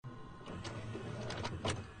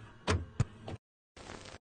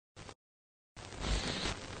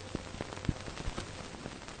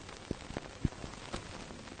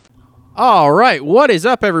All right, what is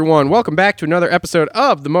up, everyone? Welcome back to another episode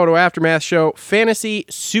of the Moto Aftermath Show, Fantasy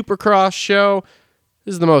Supercross Show.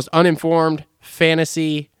 This is the most uninformed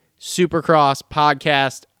fantasy supercross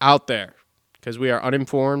podcast out there because we are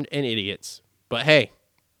uninformed and idiots. But hey,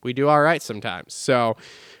 we do all right sometimes. So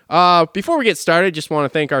before we get started, just want to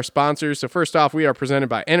thank our sponsors. So first off, we are presented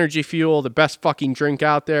by Energy Fuel, the best fucking drink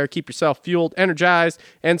out there. Keep yourself fueled, energized,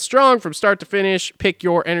 and strong from start to finish. Pick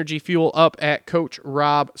your Energy Fuel up at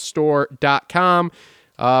CoachRobStore.com.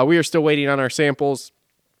 We are still waiting on our samples,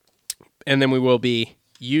 and then we will be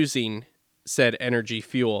using said Energy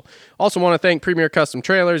Fuel. Also want to thank Premier Custom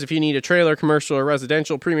Trailers. If you need a trailer, commercial, or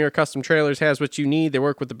residential, Premier Custom Trailers has what you need. They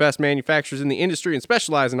work with the best manufacturers in the industry and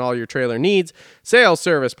specialize in all your trailer needs. Sales,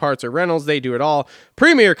 service, parts, or rentals, they do it all.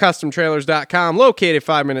 PremierCustomTrailers.com, located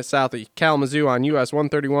 5 minutes south of Kalamazoo on US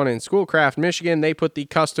 131 in Schoolcraft, Michigan. They put the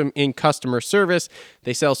custom in customer service.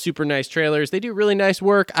 They sell super nice trailers. They do really nice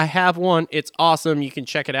work. I have one. It's awesome. You can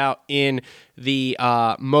check it out in the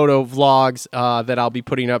moto vlogs that I'll be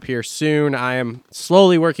putting up here soon. I am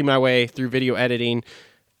slowly working my way through video editing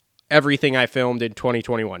everything I filmed in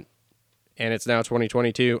 2021. And it's now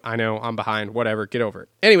 2022. I know, I'm behind. Whatever. Get over it.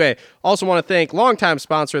 Anyway, also want to thank longtime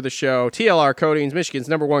sponsor of the show, TLR Coatings, Michigan's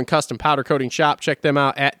 #1 custom powder coating shop. Check them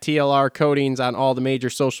out at TLR Coatings on all the major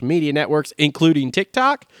social media networks, including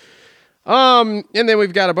TikTok. And then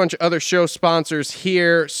we've got a bunch of other show sponsors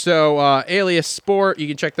here. So Alias Sport, you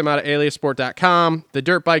can check them out at aliassport.com. The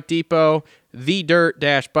Dirt Bike Depot,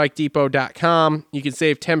 thedirt-bike-depot.com. You can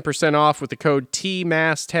save 10% off with the code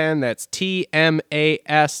TMAS10. That's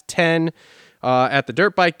TMAS10 at the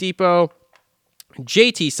Dirt Bike Depot.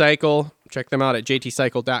 JT Cycle, check them out at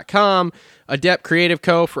jtcycle.com. Adept Creative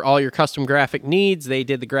Co. for all your custom graphic needs. They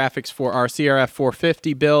did the graphics for our CRF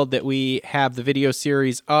 450 build that we have the video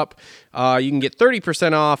series up. You can get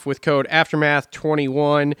 30% off with code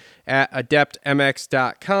Aftermath21 at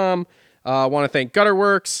adeptmx.com. Want to thank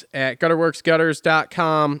Gutterworks at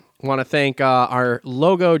gutterworksgutters.com. Want to thank our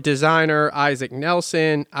logo designer, Isaac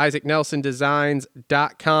Nelson,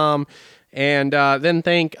 isaacnelsondesigns.com. And then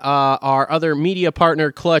thank our other media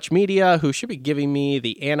partner, Clutch Media, who should be giving me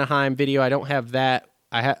the Anaheim video. I don't have that.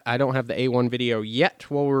 I don't have the A1 video yet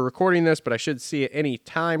while we're recording this, but I should see it any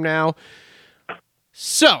time now.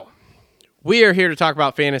 So we are here to talk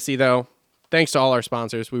about fantasy, though. Thanks to all our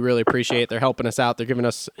sponsors. We really appreciate it. They're helping us out. They're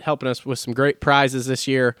helping us with some great prizes this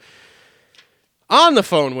year. On the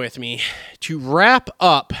phone with me to wrap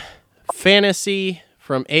up fantasy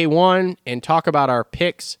from A1 and talk about our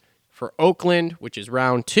picks for Oakland, which is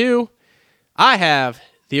round 2, I have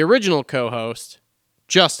the original co-host,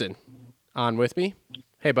 Justin, on with me.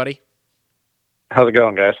 Hey, buddy. How's it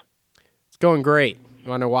going, guys? It's going great. You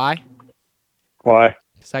want to know why? Why?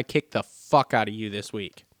 Because I kicked the fuck out of you this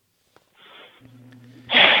week.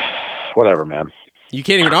 Whatever, man. You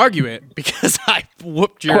can't even argue it because I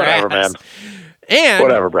whooped your ass. Whatever, man. And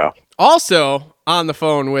whatever, bro. Also on the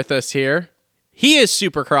phone with us here, he is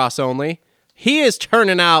Supercross only. He is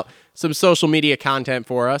turning out some social media content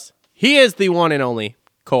for us. He is the one and only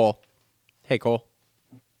Cole. Hey, Cole.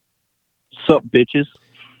 What's up, bitches?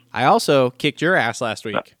 I also kicked your ass last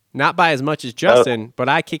week. Not by as much as Justin, but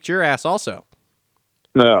I kicked your ass also.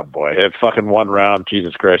 Oh, boy. It fucking one round.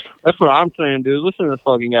 Jesus Christ. That's what I'm saying, dude. Listen to this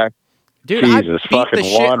fucking guy. Dude, Jesus,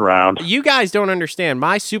 fucking one round. You guys don't understand.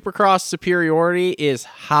 My Supercross superiority is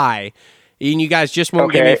high, and you guys just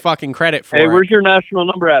won't give me fucking credit for it. Hey, where's your national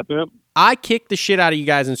number at, pimp? I kicked the shit out of you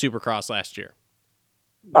guys in Supercross last year.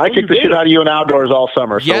 I kicked the shit out of you in outdoors all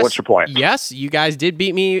summer, so what's your point? Yes, you guys did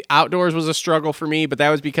beat me. Outdoors was a struggle for me, but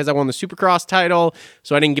that was because I won the Supercross title,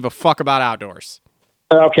 so I didn't give a fuck about outdoors.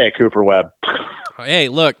 Okay, Cooper Webb. Hey,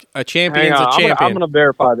 look, a champion's a champion. I'm going to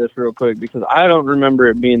verify this real quick because I don't remember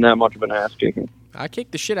it being that much of an ass kicking. I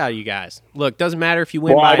kicked the shit out of you guys. Look, doesn't matter if you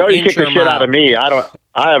win by I know an you kicked the shit out of me. I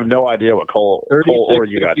have no idea what Cole or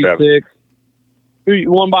you got, Trevor.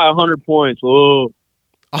 You won by 100 points. Whoa.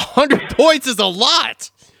 100 points is a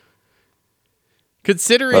lot.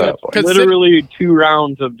 Considering literally 2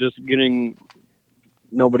 rounds of just getting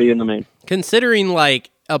nobody in the main. Considering like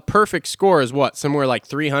a perfect score is what? Somewhere like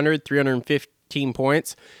 300, 315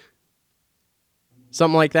 points.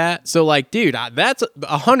 Something like that. So like, dude, that's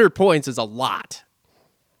 100 points is a lot.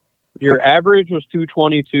 Your average was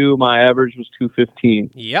 222. My average was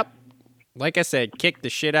 215. Yep. Like I said, kick the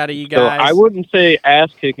shit out of you So guys. I wouldn't say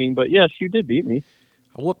ass kicking, but yes, you did beat me.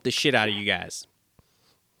 I whooped the shit out of you guys.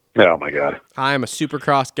 Oh, my God. I am a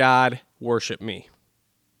Supercross god. Worship me.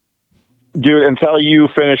 Dude, until you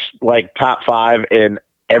finish like top 5 in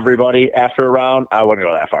everybody after a round, I wouldn't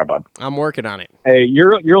go that far, bud. I'm working on it. Hey,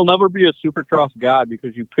 you'll never be a Supercross god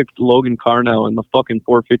because you picked Logan Carnell in the fucking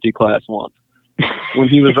 450 class once when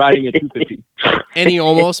he was riding at 250. And he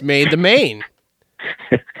almost made the main.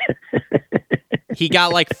 He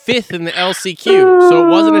got like 5th in the LCQ, so it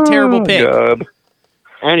wasn't a terrible pick. God.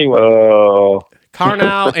 Anyway.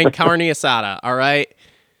 Carnal and Carne Asada, all right?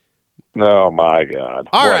 Oh, my God.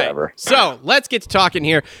 All Whatever. right, so let's get to talking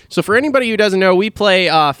here. So for anybody who doesn't know, we play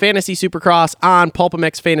Fantasy Supercross on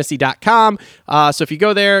PulpMXFantasy.com. So if you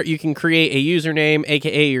go there, you can create a username,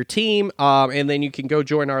 a.k.a. your team, and then you can go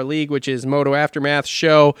join our league, which is Moto Aftermath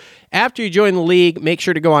Show. After you join the league, make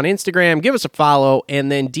sure to go on Instagram, give us a follow,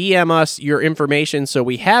 and then DM us your information so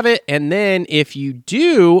we have it. And then if you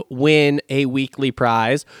do win a weekly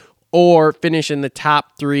prize or finish in the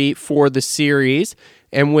top 3 for the series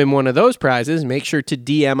and win one of those prizes, make sure to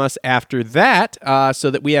DM us after that so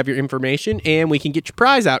that we have your information and we can get your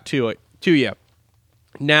prize out to you.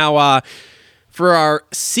 Now, for our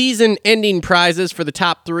season-ending prizes for the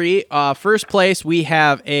top 3, first place, we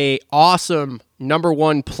have a awesome number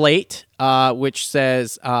 1 plate, which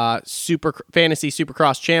says Fantasy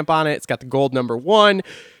Supercross Champ on it. It's got the gold number 1.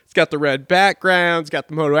 It's got the red background. It's got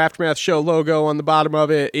the Moto Aftermath Show logo on the bottom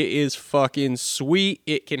of it. It is fucking sweet.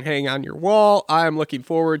 It can hang on your wall. I'm looking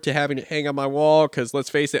forward to having it hang on my wall because, let's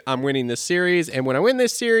face it, I'm winning this series. And when I win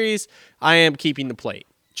this series, I am keeping the plate.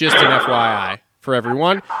 Just an FYI for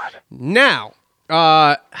everyone. Now,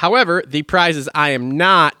 however, the prizes I am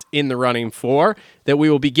not in the running for that we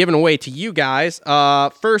will be giving away to you guys,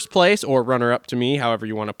 first place, or runner-up to me, however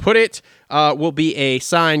you want to put it, will be a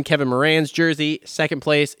signed Kevin Moran's jersey. Second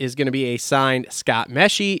place is going to be a signed Scott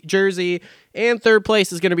Meshy jersey. And third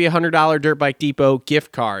place is going to be a $100 Dirt Bike Depot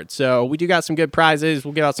gift card. So we do got some good prizes.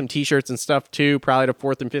 We'll give out some t-shirts and stuff too, probably to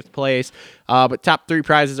 4th and 5th place. But top 3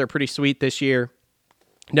 prizes are pretty sweet this year.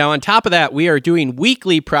 Now, on top of that, we are doing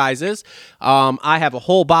weekly prizes. I have a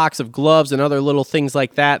whole box of gloves and other little things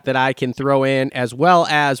like that I can throw in, as well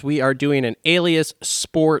as we are doing an Alias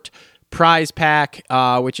Sport prize pack,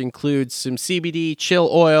 which includes some CBD, chill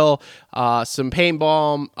oil, some pain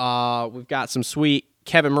balm. We've got some sweet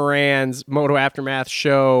Kevin Moran's Moto Aftermath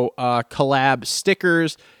Show collab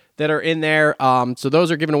stickers that are in there. So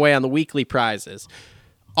those are given away on the weekly prizes.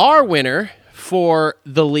 Our winner for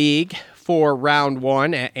the league for round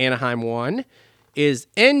 1 at Anaheim 1 is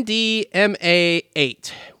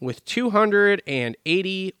NDMA8 with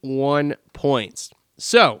 281 points.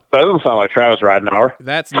 So that doesn't sound like Travis Ridenauer.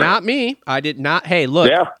 That's not me. I did not. Hey,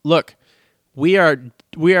 look, we are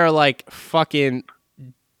like fucking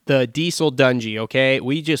the Diesel Dungy, okay?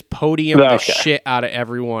 We just podium the shit out of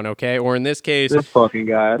everyone, okay? Or in this case, this fucking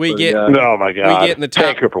guy. We get oh my god, we get in the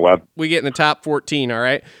top. Cooper Webb. We get in the top 14. All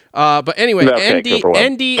right. But anyway,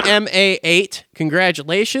 NDMA8.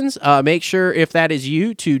 Congratulations. Make sure if that is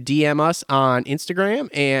you to DM us on Instagram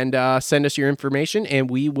and send us your information, and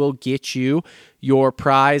we will get you your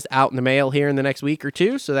prize out in the mail here in the next week or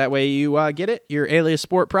two. So that way you get it, your Alias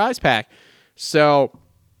Sport prize pack. So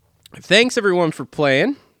thanks everyone for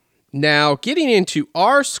playing. Now, getting into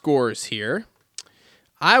our scores here,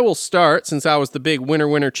 I will start, since I was the big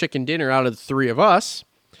winner chicken dinner out of the 3 of us.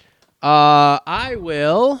 I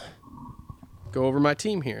will go over my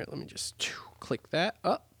team here. Let me just click that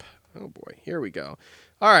up. Oh, boy. Here we go.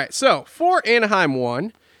 All right. So, for Anaheim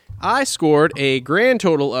 1, I scored a grand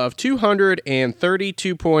total of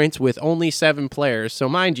 232 points with only 7 players. So,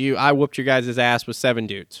 mind you, I whooped your guys' ass with 7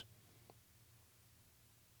 dudes.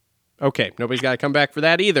 Okay, nobody's got to come back for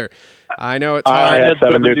that either. I know it's hard. I had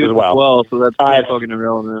 7 dudes as well. So that's fucking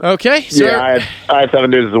irrelevant. Okay. So I had 7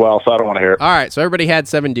 dudes as well, so I don't want to hear it. All right, so everybody had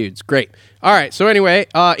 7 dudes. Great. All right, so anyway,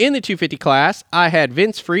 in the 250 class, I had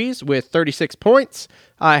Vince Freeze with 36 points.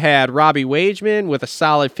 I had Robbie Wageman with a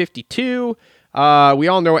solid 52. We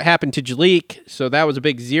all know what happened to Jalik, so that was a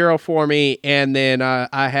big 0 for me. And then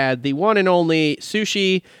I had the one and only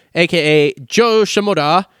Sushi, a.k.a. Joe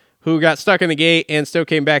Shimoda, who got stuck in the gate and still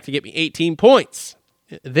came back to get me 18 points.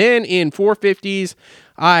 Then in 450s,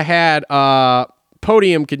 I had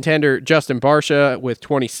podium contender Justin Barsha with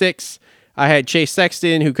 26. I had Chase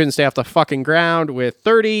Sexton, who couldn't stay off the fucking ground, with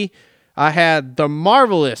 30. I had the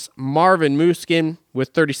marvelous Marvin Muskin with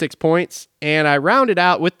 36 points. And I rounded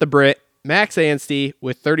out with the Brit, Max Anstey,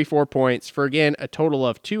 with 34 points for, again, a total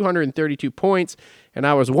of 232 points. And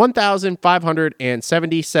I was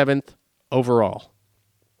 1,577th overall.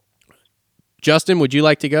 Justin, would you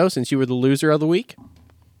like to go since you were the loser of the week?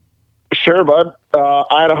 Sure, bud.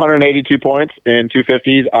 I had 182 points in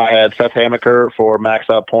 250s. I had Seth Hamaker for max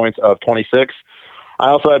out points of 26. I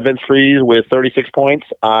also had Vince Freeze with 36 points.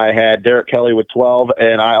 I had Derek Kelly with 12,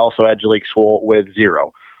 and I also had Jalik Swoll with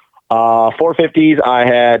 0. 450s, I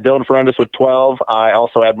had Dylan Ferrandis with 12. I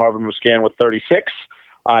also had Marvin Muscan with 36.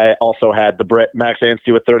 I also had the Brit Max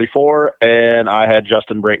Anstey with 34, and I had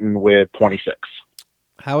Justin Brayton with 26.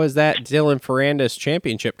 How is that Dylan Ferrandis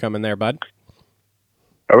championship coming there, bud?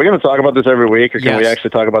 Are we going to talk about this every week, or can we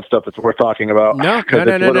actually talk about stuff that's worth talking about? No.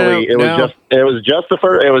 It was just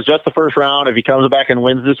the first round. If he comes back and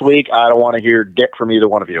wins this week, I don't want to hear dick from either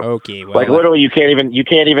one of you. Okay, well, like literally, you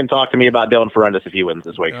can't even talk to me about Dylan Ferrandis if he wins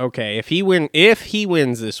this week. Okay, if he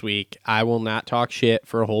wins this week, I will not talk shit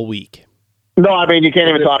for a whole week. No, I mean you can't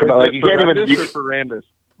even talk about you can't even. Ferrandis.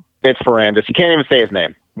 It's Ferrandis. You can't even say his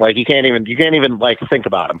name. Like you can't even like think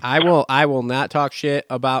about him. I will not talk shit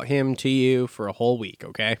about him to you for a whole week,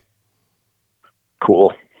 okay?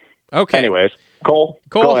 Cool. Okay. Anyways, Cole,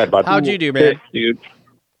 go ahead, bud. How'd you do, man? Dude.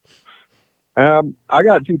 I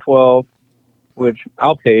got 212, which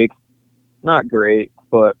I'll take. Not great,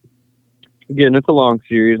 but again, it's a long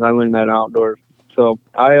series. I learned that outdoors. So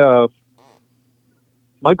Michael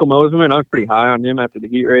Mosiman, I was pretty high on him after the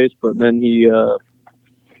heat race, but then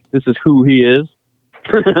this is who he is.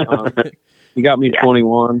 He got me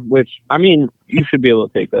 21, which, I mean, you should be able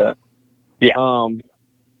to take that. Yeah.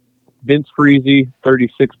 Vince Freezy,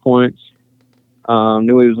 36 points.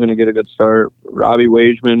 Knew he was going to get a good start. Robbie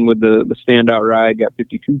Wageman with the standout ride got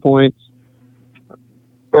 52 points.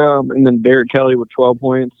 And then Derek Kelly with 12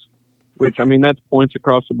 points, which, I mean, that's points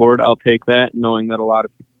across the board. I'll take that, knowing that a lot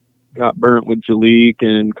of people got burnt with Jalik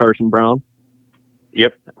and Carson Brown.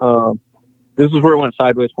 Yep. This is where it went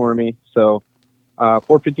sideways for me. So,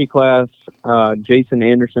 450 class, Jason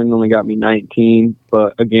Anderson only got me 19,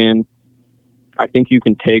 but again, I think you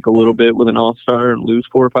can take a little bit with an all-star and lose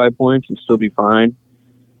 4 or 5 points and still be fine.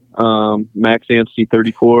 Max Anstey,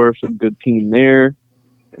 34, so good team there.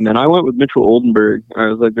 And then I went with Mitchell Oldenburg. I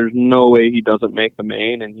was like, there's no way he doesn't make the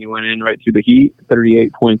main, and he went in right through the heat,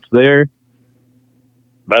 38 points there.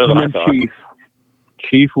 Better than I thought.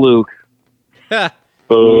 Chief Luke.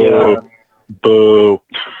 Boo. Yeah. Boo.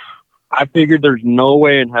 I figured there's no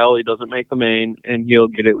way in hell he doesn't make the main, and he'll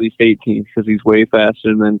get at least 18 because he's way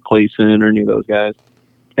faster than Clayson or any of those guys.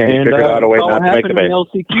 And he figured out a way not to make the main.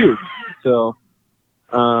 LCQ. So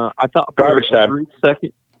I thought garbage time.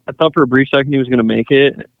 I thought for a brief second he was going to make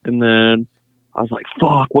it, and then I was like,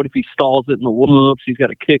 "Fuck! What if he stalls it in the whoops? He's got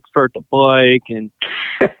to kickstart the bike, and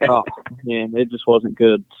oh man, it just wasn't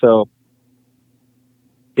good." So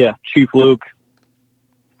yeah, Chief Luke,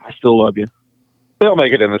 I still love you. They'll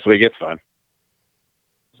make it in this week. It's fine.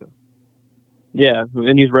 So, yeah,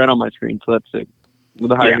 and he's right on my screen, so that's sick.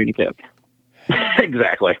 With a higher handicap.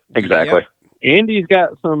 Exactly. Yep. Andy's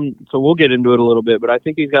got some, so we'll get into it a little bit, but I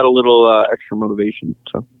think he's got a little extra motivation.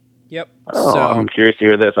 So. Yep. So I'm curious to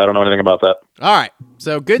hear this. I don't know anything about that. All right.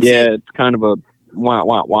 So good. Yeah, it's kind of a wah,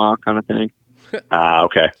 wah, wah kind of thing.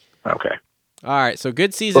 Okay. All right. So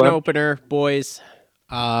good season opener, boys.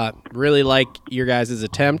 Really like your guys'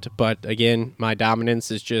 attempt, but again, my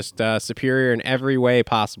dominance is just superior in every way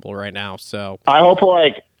possible right now. So I hope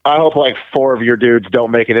like 4 of your dudes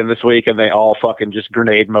don't make it in this week, and they all fucking just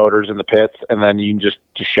grenade motors in the pits, and then you can just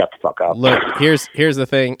shut the fuck up. Look, here's the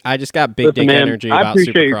thing. I just got big dick energy about Supercross. I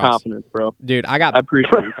appreciate your confidence, bro. Dude, I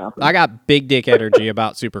appreciate your confidence. I got big dick energy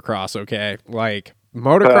about Supercross. Okay, like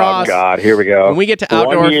motocross. Oh God, here we go. When we get to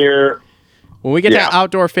outdoor. When we get to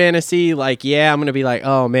outdoor fantasy, like, I'm going to be like,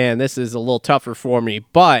 oh, man, this is a little tougher for me.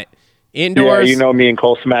 But indoors... Yeah, you know me and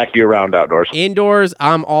Cole smack you around outdoors. Indoors,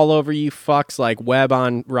 I'm all over you fucks like Webb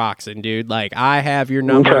on Roxon, dude. Like, I have your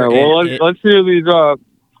number. Okay, well, let's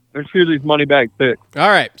hear these money back picks. All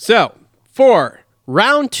right, so for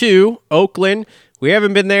round 2, Oakland. We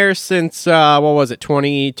haven't been there since,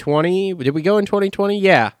 2020? Did we go in 2020?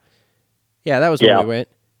 Yeah. Yeah, that was when we went.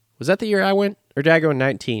 Was that the year I went? Or did I go in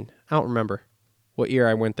 19? I don't remember what year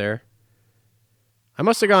I went there. I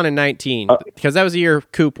must have gone in 19 because that was the year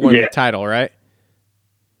Coop won the title, right?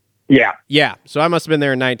 Yeah. Yeah. So I must have been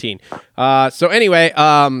there in 19. So anyway,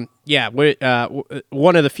 one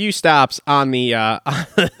of the few stops on the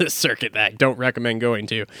circuit that I don't recommend going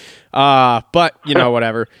to. But,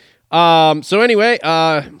 whatever. So anyway,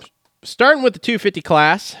 starting with the 250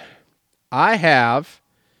 class, I have...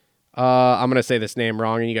 I'm going to say this name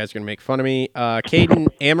wrong, and you guys are going to make fun of me. Caden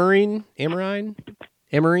Amarine, right?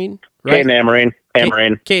 Caden Amarine.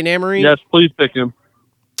 Caden Amarine. Yes, please pick him.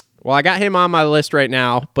 Well, I got him on my list right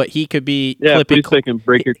now, but he could be... Yeah, please pick him.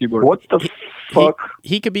 Break your keyboard. What the fuck?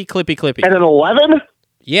 He could be Clippy. And an 11?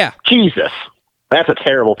 Yeah. Jesus. That's a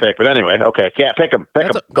terrible pick, but anyway, okay. Yeah, pick him.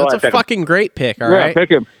 That's a fucking great pick, all right? Pick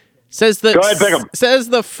him. Says Go ahead, pick 'em. Says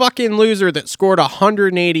the fucking loser that scored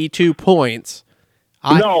 182 points.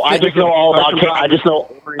 I just know all about. I just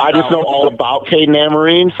know all about Caden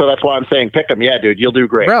Amarine, so that's why I'm saying pick him. Yeah, dude, you'll do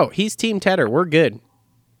great. Bro, he's Team Tedder. We're good.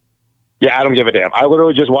 Yeah, I don't give a damn. I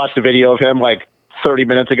literally just watched a video of him like 30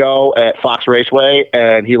 minutes ago at Fox Raceway,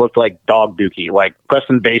 and he looked like dog dookie. Like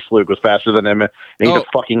Preston Base Luke was faster than him, and he's a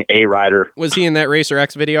fucking A rider. Was he in that Racer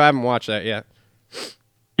X video? I haven't watched that yet.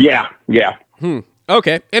 Yeah.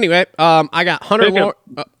 Okay. Anyway, I got Hunter.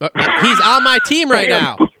 He's on my team right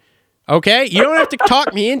now. Okay, you don't have to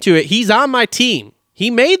talk me into it. He's on my team.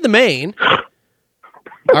 He made the main.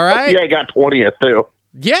 All right. Yeah, he got 20th too.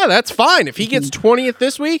 Yeah, that's fine. If he gets 20th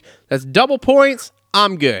this week, that's double points.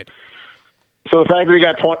 I'm good. So the fact that he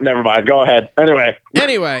got 20, never mind. Go ahead. Anyway,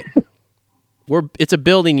 it's a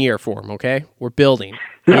building year for him. Okay, we're building.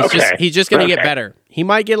 He's just going to get better. He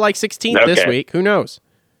might get like 16th this week. Who knows?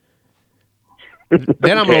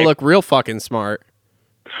 Then I'm going to look real fucking smart.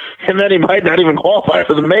 And then he might not even qualify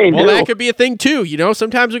for the main. Well, that could be a thing too. You know,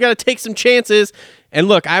 sometimes we got to take some chances. And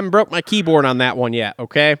look, I haven't broke my keyboard on that one yet.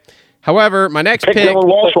 Okay. However, my next pick. Dylan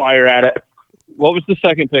Walsh while you're at it. What was the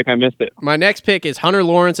second pick? I missed it. My next pick is Hunter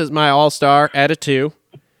Lawrence as my all-star at a 2.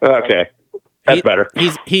 Okay, that's better.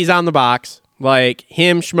 He's on the box. Like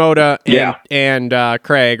him, Schmoda, and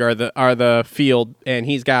Craig are the field, and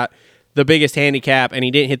he's got the biggest handicap, and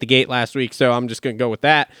he didn't hit the gate last week, so I'm just gonna go with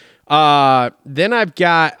that. Then I've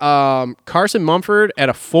got Carson Mumford at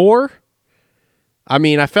a 4. I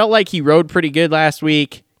mean, I felt like he rode pretty good last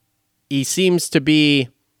week. He seems to be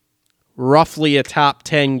roughly a top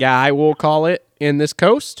 10 guy, we'll call it, in this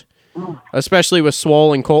coast, especially with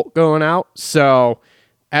Swole and Colt going out. So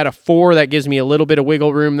at a 4, that gives me a little bit of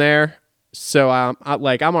wiggle room there. So I'm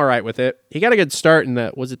all right with it. He got a good start in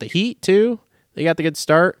was it the heat too? They got the good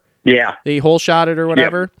start. Yeah. They hole shot it or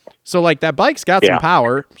whatever. Yep. So like that bike's got some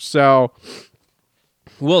power. So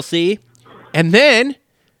we'll see. And then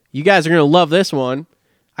you guys are going to love this one.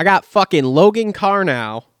 I got fucking Logan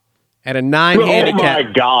Carnow at a 9 handicap. Oh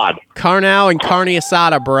my God. Carnow and Carney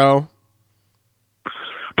Asada, bro.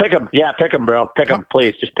 Pick him. Yeah, pick him, bro. Pick him,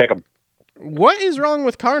 please. Just pick him. What is wrong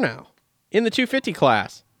with Carnow in the 250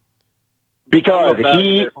 class? Because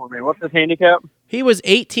what's his handicap? He was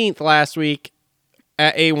 18th last week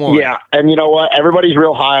at A1. Yeah, and you know what? Everybody's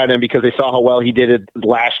real high on him because they saw how well he did it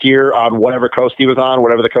last year on whatever coast he was on,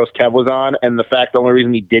 whatever the coast Kev was on, and the only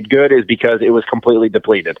reason he did good is because it was completely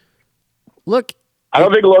depleted. Look, I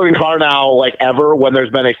don't think Logan Carnow, like ever, when there's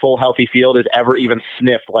been a full healthy field, has ever even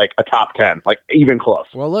sniffed like a top 10, like even close.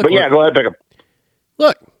 Well, look, but yeah, go ahead, pick him.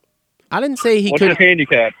 Look, I didn't say he What's could. What's his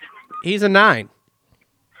handicap? He's a 9.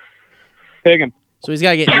 Pick him. So he's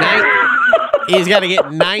got to get he's got to get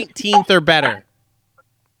 19th or better.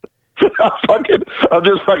 I'm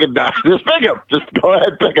just fucking dying. Just pick him. Just go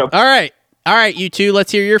ahead, pick him. All right, you two.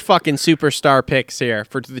 Let's hear your fucking superstar picks here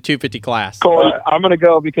for the 250 class. Cool. I'm gonna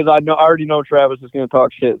go because I already know Travis is gonna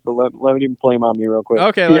talk shit. So let me even play him on me real quick.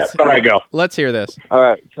 Okay, all right, go. Let's hear this. All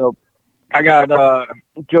right, so I got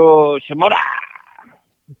Joe Shimoda.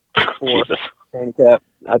 Jesus. Handicap.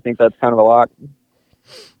 I think that's kind of a lock.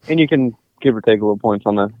 And you can give or take a little points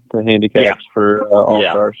on the handicaps for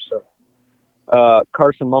All-Stars. So,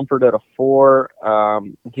 Carson Mumford at a 4.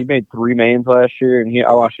 He made 3 mains last year, and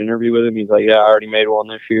I watched an interview with him. He's like, yeah, I already made one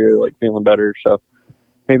this year, like feeling better. So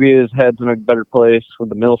maybe his head's in a better place with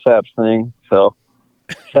the Millsaps thing. So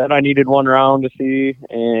said I needed one round to see,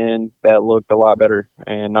 and that looked a lot better.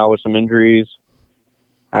 And now with some injuries,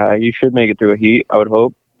 you should make it through a heat, I would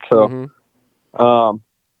hope. So,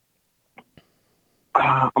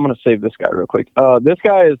 I'm going to save this guy real quick. This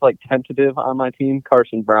guy is like tentative on my team,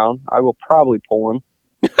 Carson Brown. I will probably pull him.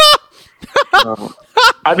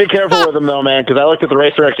 I'd be careful with him though, man, because I looked at the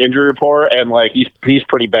Racer X injury report and like he's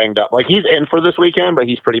pretty banged up. Like he's in for this weekend, but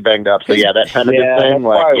he's pretty banged up. So yeah, that tentative thing,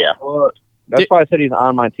 that's why I said he's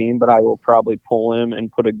on my team, but I will probably pull him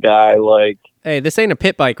and put a guy like. Hey, this ain't a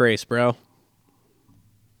pit bike race, bro.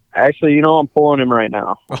 Actually, I'm pulling him right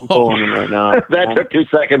now. That took 2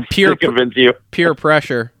 seconds to convince you. Pure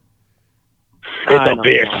pressure. It's a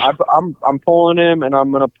bitch. I'm pulling him, and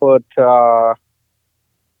I'm gonna put.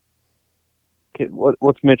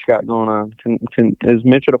 What's Mitch got going on? Is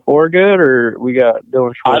Mitch at a 4 good, or we got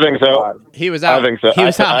Dylan Schwartz? I think so. 5? He was out. I think so. He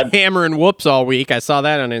was out hammering whoops all week. I saw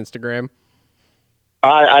that on Instagram.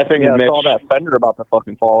 I think Mitch. I saw that fender about to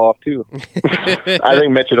fucking fall off too. I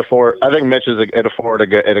think Mitch at a 4. I think Mitch is at a 4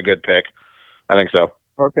 at a good pick. I think so.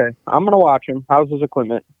 Okay, I'm gonna watch him. How's his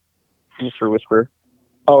equipment, Mr. Whisper?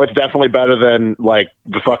 Oh, it's definitely better than like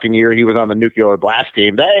the fucking year he was on the Nuclear Blast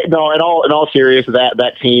team. In all seriousness,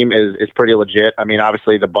 that team is pretty legit. I mean,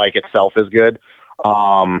 obviously the bike itself is good.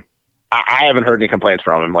 I haven't heard any complaints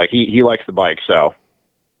from him. Like he likes the bike, so.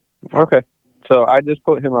 Okay. So I just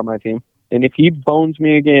put him on my team. And if he bones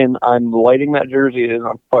me again, I'm lighting that jersey and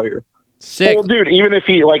on fire. Sick. Well, dude, even if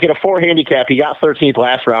he, like, in a 4 handicap, he got 13th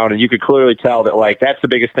last round, and you could clearly tell that, like, that's the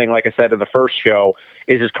biggest thing, like I said in the first show,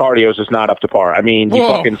 is his cardio is just not up to par. I mean, he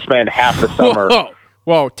fucking spent half the summer.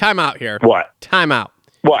 Whoa, time out here. What? Time out.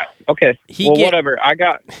 What? Okay. Whatever. I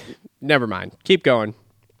got... Never mind. Keep going.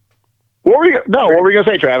 What were you going to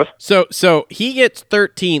say, Travis? So he gets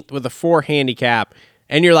 13th with a 4 handicap,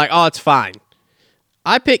 and you're like, oh, it's fine.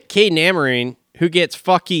 I picked Caden Amering, who gets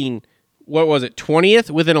fucking... What was it, 20th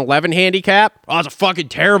with an 11 handicap? Oh, it's a fucking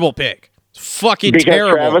terrible pick. It's fucking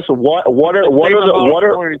terrible. Travis, what are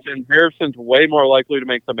Harrison's way more likely to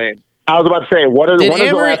make the main. I was about to say, when is the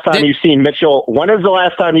last time you've seen Mitchell? When is the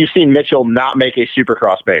last time you've seen Mitchell not make a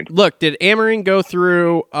Supercross main? Look, did Amering go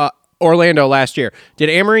through Orlando last year? Did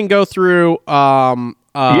Amering go through?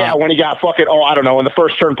 Yeah, when he got fucking, I don't know, in the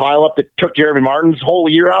first turn pileup that took Jeremy Martin's whole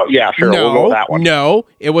year out? Yeah, sure, we'll go with that one. No,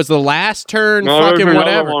 it was the last turn fucking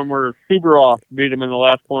whatever. One where Seagroff beat him in the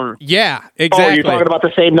last corner. Yeah, exactly. Oh, you're talking about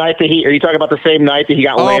the same night that he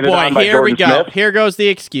got landed on by Jordan Smith? Here goes the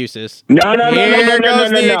excuses. No.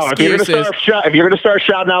 If you're going to start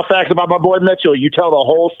shouting out facts about my boy Mitchell, you tell the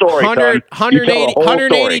whole story,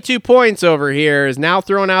 182 points over here is now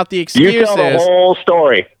throwing out the excuses. You tell the whole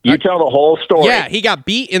story. Yeah, he got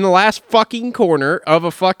beat in the last fucking corner of a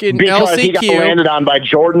fucking because LCQ. He got landed on by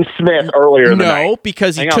Jordan Smith earlier in the night. No,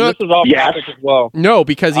 because he took. This is off topic as well. No,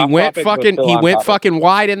 because he went fucking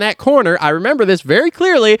wide in that corner. I remember this very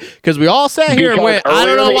clearly because we all sat here and went, I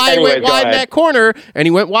don't know why he went wide in that corner, and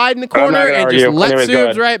he went wide in the corner and just let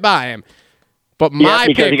Subs right by him. But my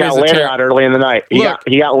pick because he got landed on early in the night. He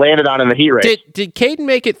got landed on in the heat race. Did Caden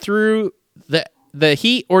make it through the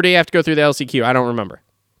heat, or did he have to go through the LCQ? I don't remember.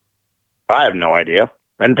 I have no idea.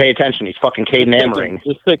 I didn't pay attention. He's fucking Caden Amering.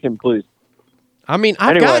 Just pick him, please. I mean,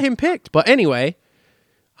 I've got him picked, but anyway,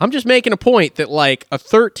 I'm just making a point that like a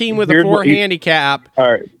 13 with a 4 handicap,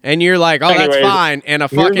 and you're like, that's fine, and a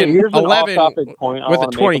fucking 11 with a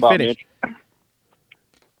 20 finish.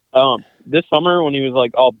 This summer when he was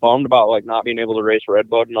like all bummed about like not being able to race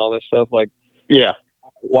Redbud and all this stuff, like, yeah,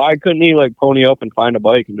 why couldn't he like pony up and find a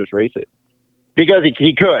bike and just race it? Because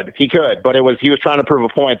he could, but he was trying to prove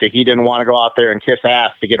a point that he didn't want to go out there and kiss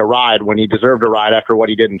ass to get a ride when he deserved a ride after what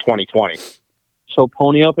he did in 2020. So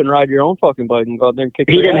pony up and ride your own fucking bike and go out there and kick.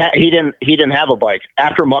 He didn't have a bike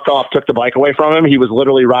after Muckoff took the bike away from him. He was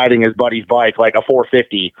literally riding his buddy's bike like a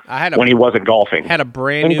 450 when he wasn't golfing. Had a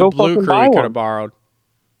brand new Blue Crew he could have borrowed.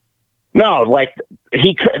 No, like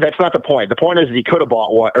that's not the point. The point is he could have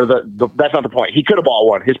bought one, or that's not the point. He could have bought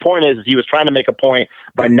one. His point is he was trying to make a point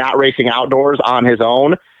by not racing outdoors on his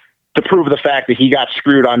own to prove the fact that he got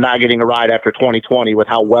screwed on not getting a ride after 2020 with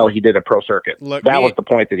how well he did at Pro Circuit. That was the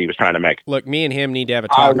point that he was trying to make. Look, me and him need to have a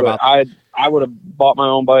talk about. I would have bought my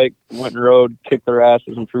own bike, went and rode, kicked their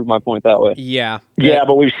asses, and proved my point that way. Yeah,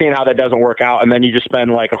 but we've seen how that doesn't work out, and then you just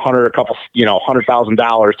spend like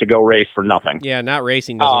 $100,000 to go race for nothing. Yeah, not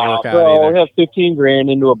racing doesn't work out either. He has $15,000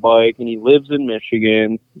 into a bike, and he lives in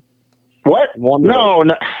Michigan. What? No.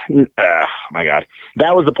 Oh my God,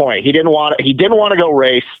 that was the point. He didn't want to go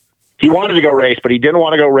race. He wanted to go race, but he didn't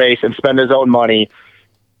want to go race and spend his own money.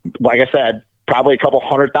 Like I said, probably a couple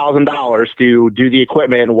 $100,000 to do the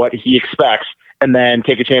equipment and what he expects, and then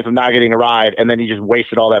take a chance of not getting a ride, and then he just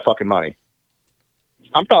wasted all that fucking money.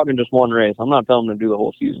 I'm talking just one race. I'm not telling him to do the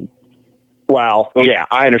whole season. Well, yeah,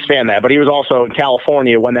 I understand that, but he was also in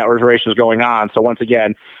California when that race was going on. So once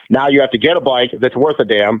again, now you have to get a bike that's worth a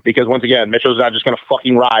damn, because once again, Mitchell's not just going to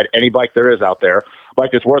fucking ride any bike there is out there. Bike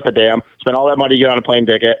that's worth a damn. Spend all that money to get on a plane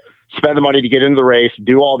ticket. Spend the money to get into the race,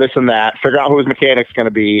 do all this and that, figure out who his mechanic's going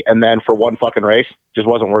to be, and then for one fucking race, just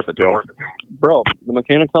wasn't worth it to him. Bro, the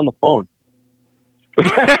mechanic's on the phone.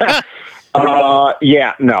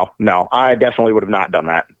 No. I definitely would have not done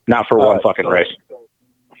that. Not for one fucking race.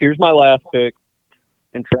 Here's my last pick.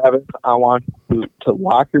 And Travis, I want you to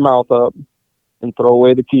lock your mouth up and throw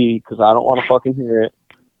away the key because I don't want to fucking hear it.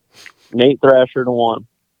 Nate Thrasher to 1.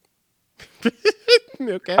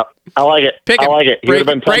 Okay. I like it. Pick him. I like it. He would have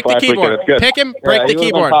been 10th last week. It's good. Pick him. Break the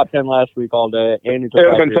keyboard. Top 10 last week all day. And it would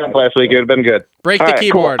have been 10th last week. It would have been good. Break the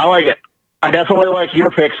keyboard. Cool. I like it. I definitely like your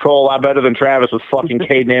picks, Cole, a lot better than Travis with fucking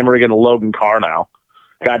Caden Amering and Logan Carr now.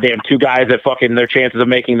 Goddamn, two guys that fucking their chances of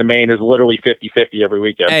making the main is literally 50-50 every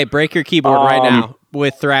weekend. Hey, break your keyboard right now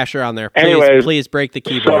with Thrasher on there. Please break the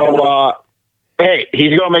keyboard. So, hey,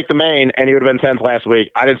 he's going to make the main, and he would have been 10th last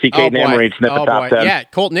week. I didn't see Caden Amering snip the top 10. Yeah,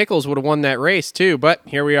 Colt Nichols would have won that race too, but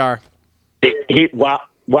here we are.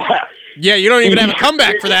 Yeah, you don't even have a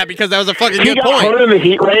comeback for that because that was a fucking He good got point. hurt in the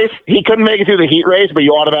heat race. He couldn't make it through the heat race, but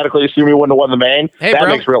you automatically assume he wouldn't have won the main. Hey, that bro.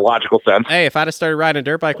 makes real logical sense. Hey, if I'd have started riding a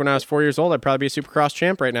dirt bike when I was 4 years old, I'd probably be a Supercross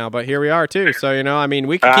champ right now. But here we are too. So we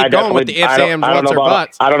could keep going with the ifs, ands, whats, or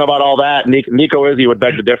buts. I don't know about all that. Nico Izzy would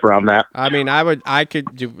beg to differ on that. I mean, I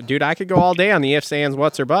could go all day on the ifs, ands,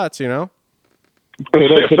 whats, or buts. So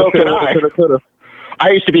can I. I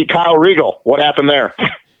used to be Kyle Regal. What happened there?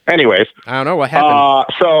 Anyways, I don't know what happened.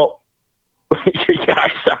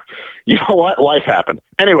 You know what? Life happened.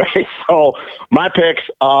 Anyway, so my picks,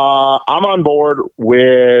 I'm on board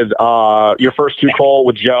with your first two, Cole,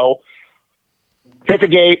 with Joe. Hit the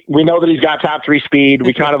gate. We know that he's got top 3 speed.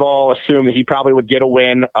 We kind of all assume that he probably would get a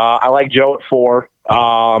win. I like Joe at 4.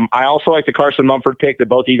 I also like the Carson Mumford pick that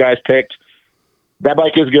both of you guys picked. That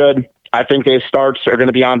bike is good. I think his starts are going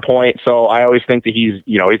to be on point, so I always think that he's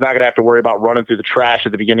not going to have to worry about running through the trash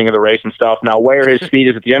at the beginning of the race and stuff. Now, where his speed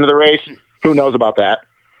is at the end of the race, who knows about that?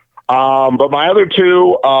 But my other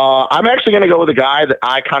two, I'm actually going to go with a guy that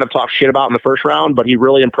I kind of talked shit about in the first round, but he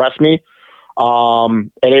really impressed me at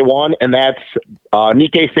A1, and that's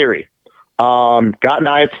Nikkei Theory. Got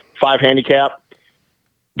 9th, 5 handicap.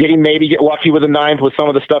 Did he maybe get lucky with a 9th with some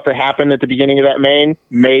of the stuff that happened at the beginning of that main?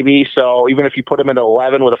 Maybe. So even if you put him into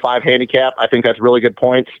 11 with a 5 handicap, I think that's really good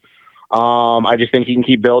points. I just think he can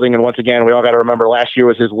keep building. And once again, we all got to remember last year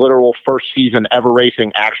was his literal first season ever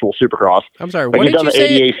racing actual Supercross. I'm sorry. What did you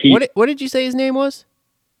say? What did you say his name was?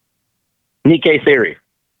 Nikkei Theory.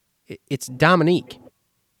 It's Dominique.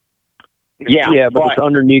 Yeah, but it's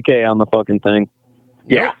under Nikkei on the fucking thing.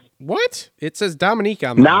 Yeah. What? It says Dominique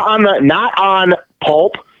on the not on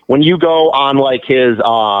Pulp. When you go on like his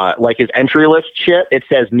entry list shit, it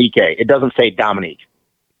says Nikkei. It doesn't say Dominique.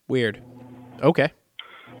 Weird. Okay.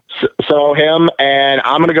 So him, and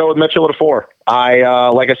I'm going to go with Mitchell at a 4.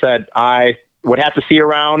 Like I said, I would have to see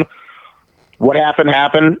around what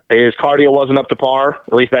happened. His cardio wasn't up to par.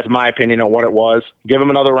 At least that's my opinion on what it was. Give him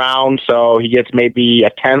another round so he gets maybe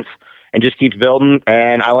a 10th and just keeps building,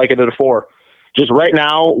 and I like it at a 4. Just right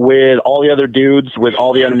now with all the other dudes, with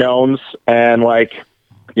all the unknowns, and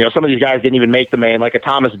some of these guys didn't even make the main, like a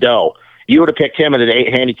Thomas Doe. You would have picked him at an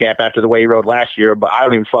 8 handicap after the way he rode last year, but I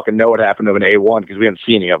don't even fucking know what happened to an A1 because we didn't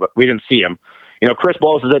see any of it. We didn't see him. Chris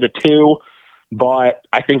Blows is at a 2, but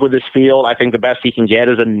I think with this field, I think the best he can get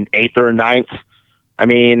is an 8th or a 9th. I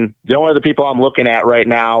mean, the only other people I'm looking at right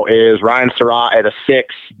now is Ryan Surratt at a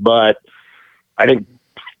 6, but I think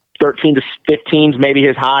 13 to 15 is maybe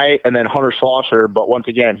his high, and then Hunter Slosser. But once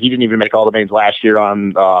again, he didn't even make all the mains last year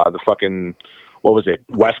on the fucking, what was it,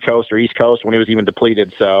 West Coast or East Coast when he was even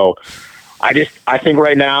depleted. So I think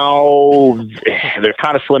right now they're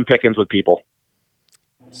kind of slim pickings with people.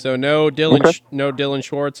 So no Dylan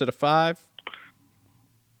Schwartz at a 5.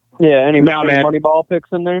 Yeah, any Moneyball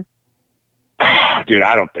picks in there? Dude,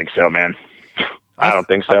 I don't think so, man. I don't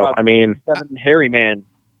think so. I mean, Harry Man,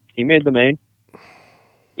 he made the main.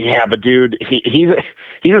 Yeah, but dude, he's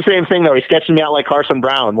the same thing though. He's sketching me out like Carson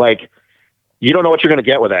Brown. Like, you don't know what you're going to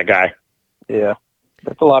get with that guy. Yeah,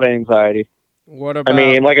 that's a lot of anxiety. What about? I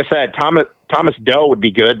mean, like I said, Thomas Doe would be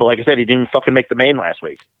good, but like I said, he didn't fucking make the main last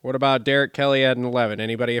week. What about Derek Kelly at an 11?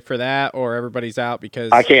 Anybody for that, or everybody's out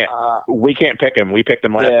because I can't? We can't pick him. We picked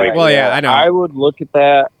him last week. Well, yeah, I know. I would look at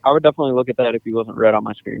that. I would definitely look at that if he wasn't red on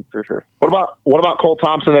my screen for sure. What about Cole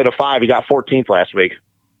Thompson at a 5? He got 14th last week.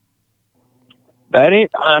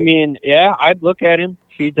 I'd look at him.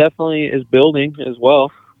 He definitely is building as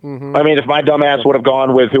well. Mm-hmm. I mean, if my dumbass would have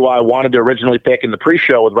gone with who I wanted to originally pick in the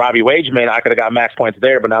pre-show with Robbie Wageman, I could have got max points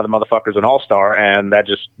there, but now the motherfucker's an all-star, and that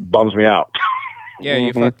just bums me out. Yeah,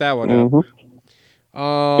 you fucked that one up.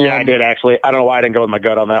 Yeah, I did, actually. I don't know why I didn't go with my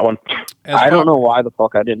gut on that one. I don't know why the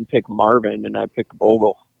fuck I didn't pick Marvin, and I picked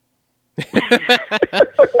Bogle.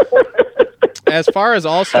 As far as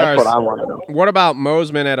all-stars, that's what I want to know. What about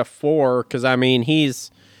Mosman at a 4? Because, I mean, he's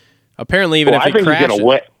apparently if he crashes... He's gonna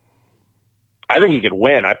win. I think he could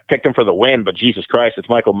win. I picked him for the win, but Jesus Christ, it's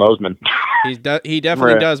Michael Mosman. He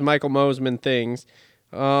definitely does Michael Mosman things.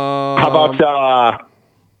 How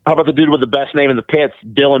about the dude with the best name in the pits,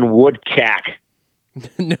 Dylan Woodcack?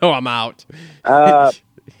 No, I'm out.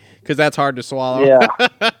 Because that's hard to swallow. Yeah.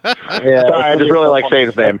 Sorry, I just really like saying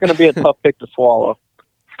his name. It's going to be a tough pick to swallow.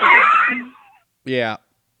 Yeah.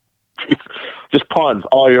 Just puns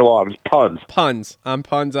all year long. Just puns. Puns on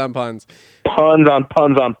puns on puns. Puns on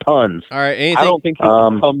puns on puns. All right. Anything?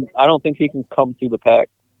 I don't think he can come through the pack.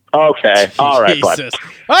 Okay. All right, bud.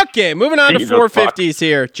 Okay, moving on to 450s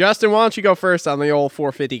here. Justin, why don't you go first on the old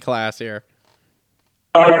 450 class here?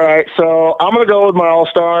 All right. So I'm going to go with my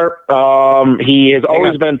all-star. He has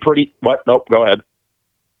always been pretty... What? Nope. Go ahead.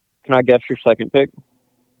 Can I guess your second pick?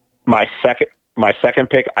 my second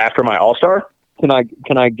pick after my All-Star. Can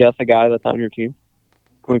I guess a guy that's on your team?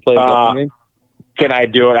 Can we play a guessing game? Can I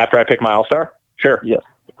do it after I pick my All-Star? Sure. Yes.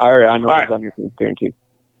 I know All he's on your team, guaranteed.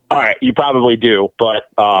 All right, you probably do, but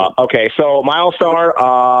okay. So my All-Star,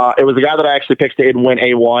 it was the guy that I actually picked to win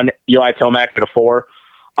A1, Eli Tomac at a 4.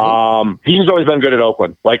 He's always been good at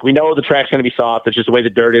Oakland. Like, we know the track's going to be soft. It's just the way the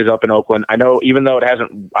dirt is up in Oakland. I know, even though I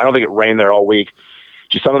don't think it rained there all week.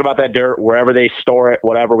 Just something about that dirt, wherever they store it,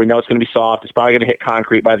 whatever. We know it's going to be soft. It's probably going to hit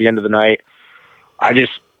concrete by the end of the night. I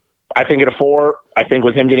think at a 4. I think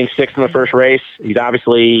with him getting 6th in the first race, he's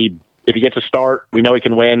obviously, if he gets a start, we know he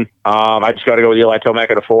can win. I just got to go with Eli Tomac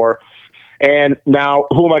at a 4. And now,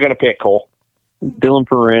 who am I going to pick, Cole? Dylan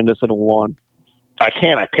Ferrandis at a 1. I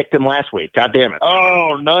can't. I picked him last week. God damn it.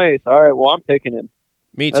 Oh, nice. All right. Well, I'm picking him.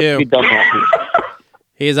 Me too.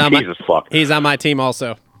 He's on my team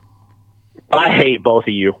also. I hate both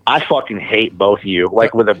of you. I fucking hate both of you.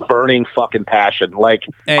 Like, with a burning fucking passion. Like,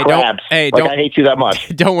 crabs. I hate you that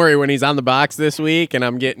much. Don't worry. When he's on the box this week and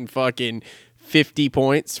I'm getting fucking 50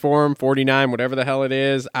 points for him, 49, whatever the hell it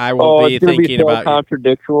is, I will be thinking about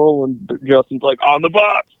contradictual when Justin's like, on the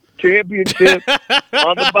box. Championship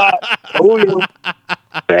on the box. Oh,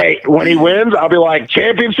 yeah. Hey, when he wins, I'll be like,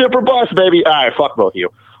 championship or bust, baby. All right, fuck both of you.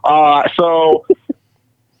 So,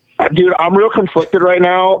 dude, I'm real conflicted right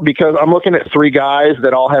now because I'm looking at 3 guys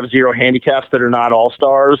that all have 0 handicaps that are not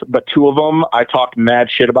all-stars, but 2 of them I talked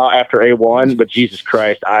mad shit about after A1, but Jesus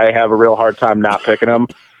Christ, I have a real hard time not picking them.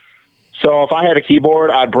 So if I had a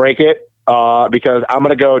keyboard, I'd break it. Because I'm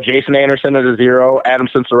going to go Jason Anderson at a 0, Adam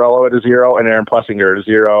Cincerello at a 0, and Aaron Plessinger at a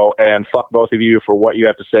 0, and fuck both of you for what you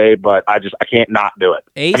have to say, but I can't not do it.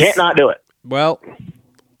 I can't not do it. Well,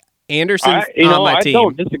 Anderson's on my team. I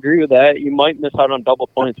don't disagree with that. You might miss out on double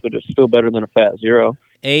points, but it's still better than a fat 0.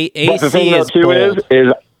 AC but the thing is too bold.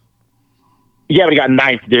 Yeah, but he got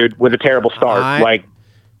 9th, dude, with a terrible start.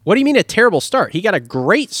 What do you mean a terrible start? He got a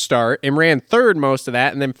great start and ran 3rd most of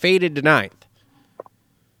that and then faded to 9th.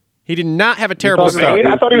 He did not have a terrible start.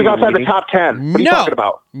 I thought he was outside the top 10. What are you talking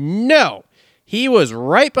about? No. He was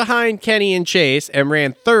right behind Kenny and Chase and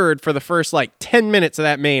ran 3rd for the first 10 minutes of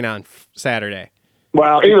that main on Saturday.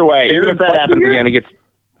 Well, either way, even if that happens again, he gets...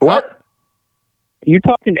 What? You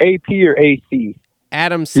talking AP or AC?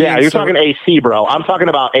 Adam C. Yeah, you're talking AC, bro. I'm talking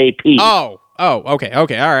about AP. Oh, okay. All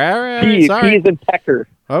right. P Sorry. is in Pecker.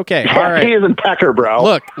 Okay, all right. P is in Pecker, bro.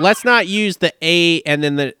 Look, let's not use the A and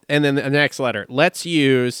then the next letter. Let's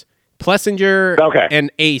use Plessinger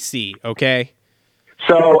and AC, okay?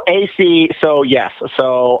 So AC, so yes.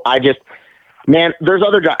 So man, there's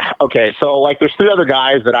other guys. Okay, so there's 3 other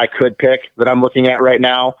guys that I could pick that I'm looking at right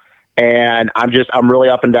now, and I'm really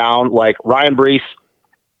up and down. Like Ryan Brees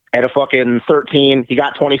at a fucking 13, he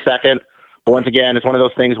got 22nd. But once again, it's one of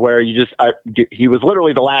those things where he was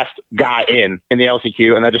literally the last guy in the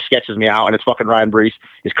LCQ, and that just sketches me out. And it's fucking Ryan Brees.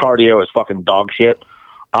 His cardio is fucking dog shit.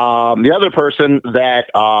 The other person that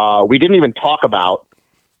we didn't even talk about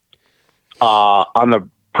on the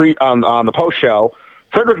post show,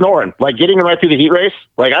 Frederick Noren, getting him right through the heat race.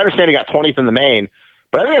 I understand he got 20th in the main,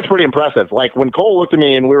 but I think that's pretty impressive. When Cole looked at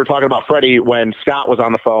me and we were talking about Freddie when Scott was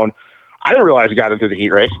on the phone, I didn't realize he got into the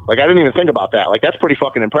heat race. I didn't even think about that. That's pretty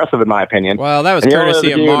fucking impressive in my opinion. Well, that was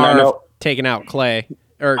courtesy of Marv taking out Clay.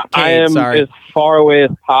 Or Cade, I am as far away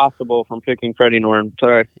as possible from picking Freddie Noren.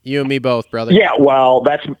 Sorry. You and me both, brother. Yeah, well,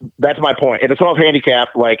 that's my point. It's a 12 handicap.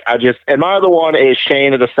 And my other one is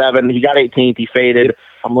Shane at a 7. He got 18th. He faded.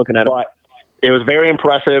 I'm looking at it. It was very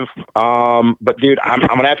impressive. But dude, I'm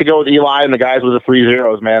gonna have to go with Eli and the guys with the 3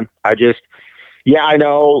 zeros, man. I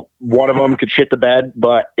know one of them could shit the bed,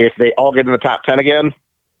 but if they all get in the top 10 again,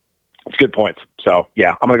 it's good points. So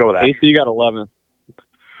yeah, I'm gonna go with that. AC, you got 11.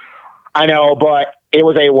 I know, but it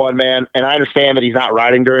was A1, man, and I understand that he's not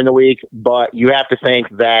riding during the week, but you have to think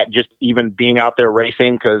that just even being out there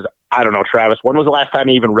racing, because I don't know, Travis, when was the last time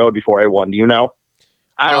he even rode before A1? Do you know?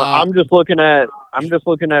 I'm just looking at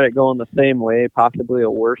it going the same way, possibly a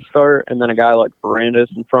worse start, and then a guy like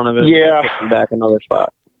Ferrandis in front of it, back another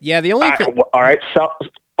spot. Yeah, the only all right. So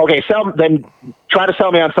then try to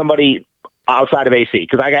sell me on somebody outside of AC,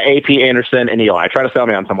 because I got AP, Anderson, and Eli. Try to sell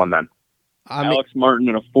me on someone then. Alex Martin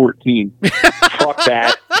in a 14. Fuck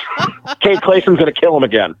that. Cade Clayson's going to kill him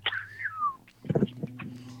again.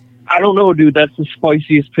 I don't know, dude. That's the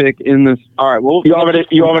spiciest pick in this. All right, well, you want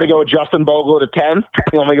me to go with Justin Bogle to 10?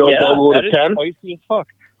 You want me to go with Bogle to 10? Spicy as fuck.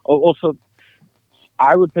 Also,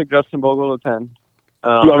 I would pick Justin Bogle to 10. You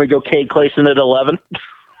want me to go Cade Clayson at 11?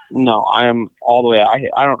 No, I am all the way.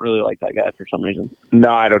 I don't really like that guy for some reason.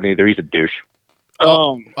 No, I don't either. He's a douche.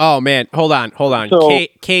 Oh man, hold on. So,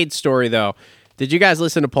 Cade's story though. Did you guys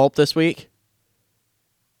listen to Pulp this week?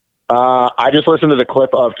 I just listened to the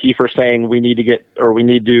clip of Kiefer saying we need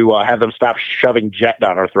to have them stop shoving jet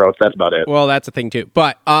down our throats. That's about it. Well, that's a thing too,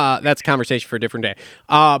 but that's a conversation for a different day.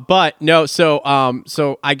 But no, so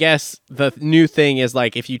I guess the new thing is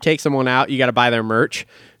like if you take someone out, you got to buy their merch.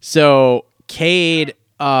 So Cade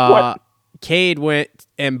went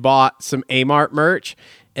and bought some Amart merch.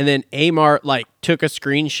 And then Amart like took a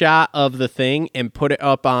screenshot of the thing and put it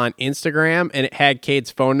up on Instagram, and it had Cade's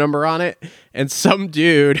phone number on it. And some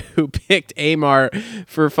dude who picked Amart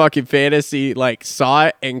for fucking fantasy like saw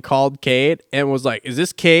it and called Cade and was like, "Is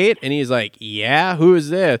this Cade?" And he's like, "Yeah, who is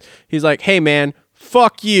this?" He's like, "Hey man,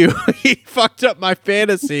 fuck you." He fucked up my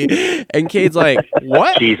fantasy. And Cade's like,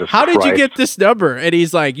 "What? Jesus How did you Christ. get this number?" And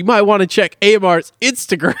he's like, "You might want to check Amart's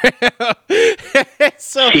Instagram."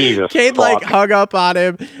 So Jesus Cade like fuck. hung up on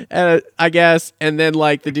him, I guess. And then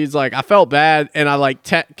like the dude's like, I felt bad. And I like,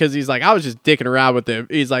 because he's like, I was just dicking around with him.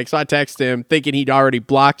 He's like, so I texted him thinking he'd already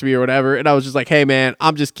blocked me or whatever. And I was just like, hey man,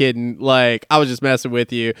 I'm just kidding. Like, I was just messing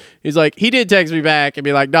with you. He's like, he did text me back and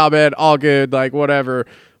be like, nah man, all good. Like, whatever.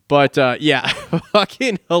 But yeah,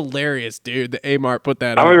 fucking hilarious, dude. The Amart put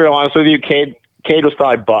that I'm on. gonna be real honest with you. Cade was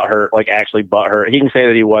probably butthurt, like actually butthurt. He can say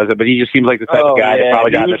that he wasn't, but he just seems like the type of guy that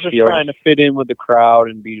probably got he in was his just feelings. trying to fit in with the crowd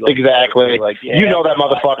and be like, Exactly. Like, You know that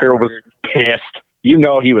motherfucker was pissed. You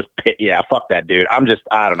know he was pissed. Yeah, fuck that dude. I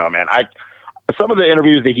don't know, man. Some of the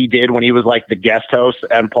interviews that he did when he was like the guest host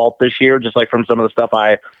and Pulp this year, just like from some of the stuff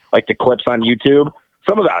I like the clips on YouTube.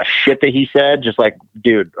 Some of the shit that he said, just like,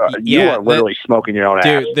 dude, you are literally smoking your own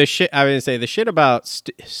ass. Dude, the shit about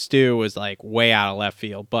Stu was like way out of left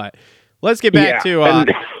field, but let's get back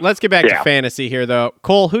to fantasy here though.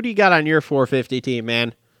 Cole, who do you got on your 450 team,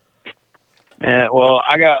 man? Yeah, well,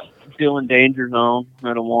 I got Dylan Danger Zone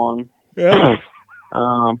at a 1. Yeah.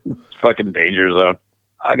 Fucking danger zone.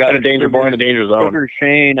 I got a danger boy in the danger zone. Sugar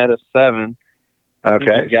Shane at a 7.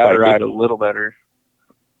 Okay. Got to ride a little better.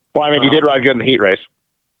 Well, I mean, he did ride good in the heat race.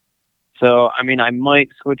 So, I mean, I might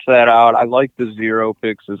switch that out. I like the 0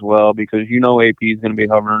 picks as well because you know AP is going to be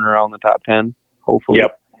hovering around the top 10, hopefully.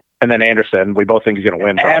 Yep. And then Anderson, we both think he's going to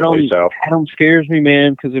win. Probably, Adam scares me,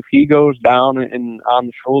 man, because if he goes down and on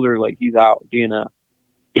the shoulder, like he's out DNF.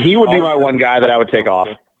 He would be my one guy that I would take off.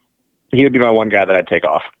 He would be my one guy that I'd take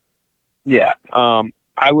off. Yeah.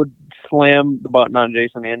 I would slam the button on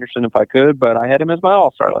Jason Anderson if I could, but I had him as my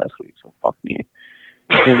all-star last week, so fuck me.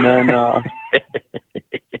 And then,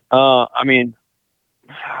 I mean,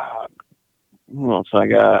 who else I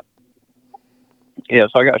got? Yeah,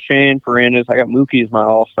 so I got Shane Ferrandis. I got Mookie as my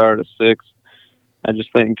all-star to 6. I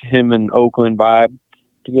just think him and Oakland vibe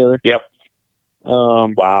together. Yep.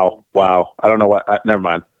 Wow. I don't know what. Never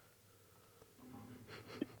mind.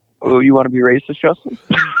 Oh, you want to be racist, Justin?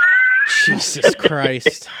 Jesus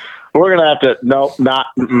Christ. We're gonna have to. No, not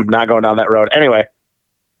going down that road. Anyway,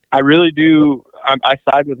 I really do. I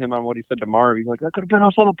side with him on what he said to Marv. He's like, I could have been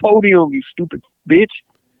us on the podium, you stupid bitch.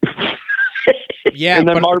 Yeah, and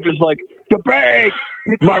then Marv is like, the bag.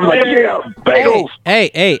 Marv's like, yeah, bagels.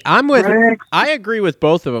 Hey, I agree with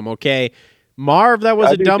both of them. Okay, Marv, that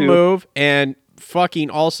was a dumb move, and fucking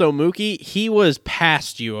also Mookie, he was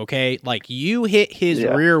past you. Okay, like you hit his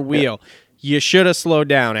rear wheel. You should have slowed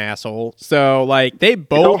down, asshole. So like they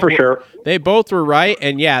both sure. They both were right,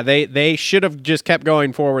 and yeah, they should have just kept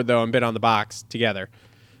going forward though and been on the box together.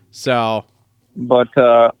 So, but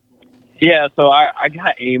yeah, so I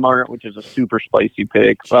got Amart, which is a super spicy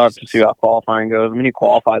pick. So I'll have to see how qualifying goes. I mean, he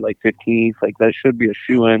qualified like 15th. Like that should be a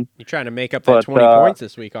shoe-in. You're trying to make up that 20 points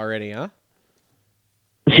this week already, huh?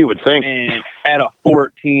 You would think. And at a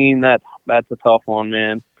 14, that's a tough one,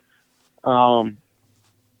 man.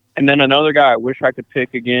 And then another guy I wish I could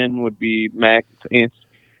pick again would be Max Ants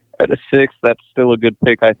at a 6. That's still a good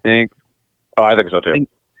pick, I think. Oh, I think so too.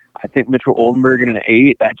 I think Mitchell Oldenburg in an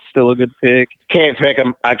 8. That's still a good pick. Can't pick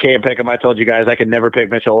him. I can't pick him. I told you guys I could never pick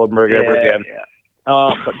Mitchell Oldenburg ever again. Yeah.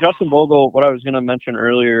 But Justin Vogel, what I was going to mention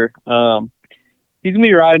earlier, he's going to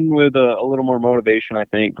be riding with a little more motivation, I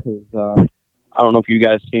think, because I don't know if you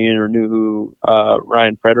guys seen or knew who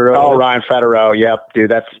Ryan Federer. Oh, Ryan Federer. Yep,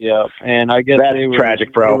 dude. Yep. And I guess that's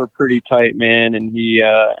tragic, bro. They were pretty tight, man, and he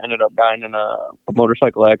ended up dying in a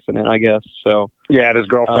motorcycle accident, I guess. So yeah, and his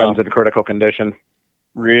girlfriend's in critical condition.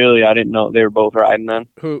 Really, I didn't know they were both riding then.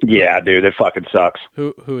 Who? Yeah, dude, it fucking sucks.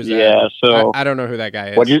 Who is that? Yeah, so I don't know who that guy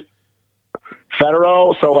is. What you?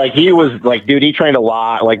 Federer. So like he was like, dude, he trained a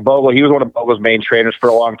lot. Like Bogle, he was one of Bogle's main trainers for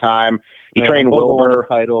a long time. He trained Wilbur.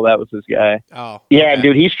 Title, that was his guy. Oh, yeah,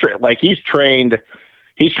 dude, he's trained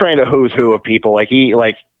a who's who of people. Like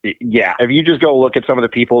yeah. If you just go look at some of the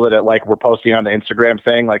people that like were posting on the Instagram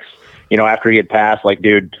thing, like after he had passed, like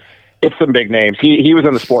dude, it's some big names. He was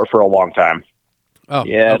in the sport for a long time. Oh,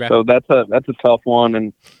 Yeah, okay. so that's a tough one,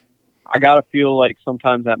 and I gotta feel like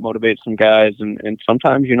sometimes that motivates some guys, and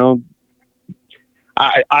sometimes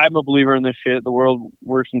I'm a believer in this shit. The world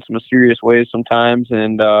works in some mysterious ways sometimes,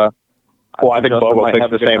 and well, I think Bobo thinks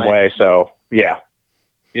the same way. So yeah.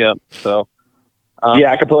 So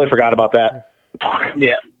I completely forgot about that.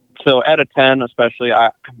 Yeah. So at a 10, especially,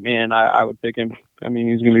 I would pick him. I mean,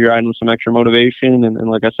 he's going to be riding with some extra motivation, and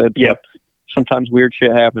like I said, sometimes weird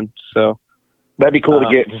shit happens. So that'd be cool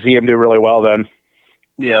to see him do really well then.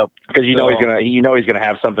 Yeah, because he's gonna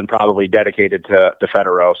have something probably dedicated to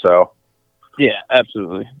Federo. So yeah,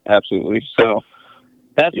 absolutely. So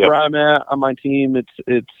that's where I'm at on my team.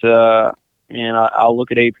 I'll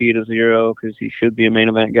look at AP at a 0 because he should be a main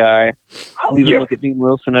event guy. I'll even look at Dean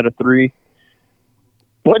Wilson at a 3.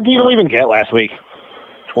 What did you even get last week?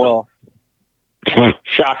 12.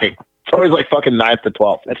 Shocking. It's always like fucking 9th to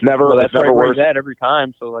 12th. It's never worse. That every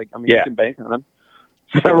time. So you can bank on him.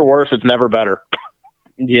 It's never worse. It's never better.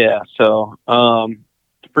 Yeah. So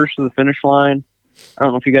first to the finish line. I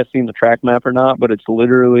don't know if you guys seen the track map or not, but it's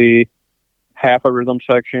literally half a rhythm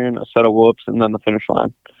section, a set of whoops, and then the finish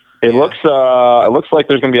line. It looks like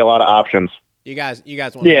there's going to be a lot of options. You guys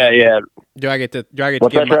want Do I get to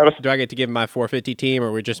give him my 450 team,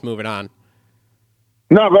 or we're just moving on?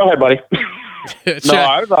 No, go ahead, buddy.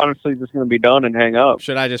 I was honestly just going to be done and hang up.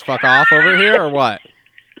 Should I just fuck off over here or what?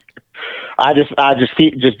 Just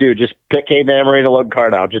pick Caden Amory to load the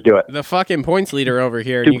card out. Just do it. The fucking points leader over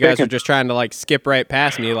here, and you guys are just trying to like skip right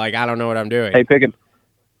past me. Like I don't know what I'm doing. Hey, pick him.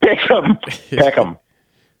 Pick him.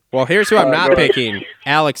 Well, here's who I'm not picking: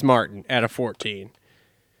 Alex Martin at a 14.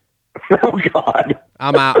 Oh God,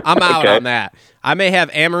 I'm out on that. I may have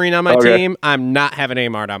Amarine on my team. I'm not having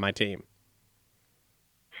Amart on my team.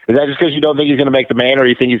 Is that just because you don't think he's going to make the main, or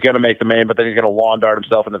you think he's going to make the main, but then he's going to lawn dart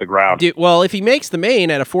himself into the ground? Dude, well, if he makes the main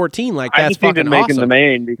at a 14, that's fucking awesome. Making the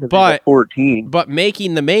main because he's a 14. But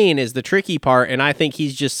making the main is the tricky part, and I think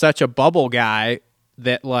he's just such a bubble guy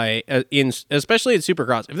that, especially in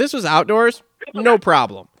Supercross. If this was outdoors, no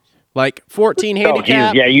problem. 14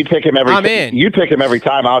 handicap. You pick him every. I'm in. You pick him every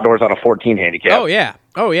time outdoors on a 14 handicap.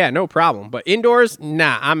 Oh yeah, no problem. But indoors,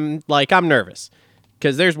 nah. I'm nervous.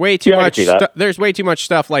 Because there's way too much. There's way too much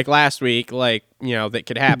stuff like last week, that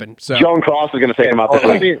could happen. So Joan Cross is going to take him out.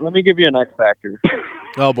 Let me give you an X factor.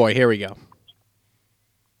 Oh boy, here we go.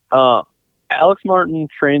 Alex Martin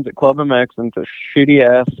trains at Club MX and it's a shitty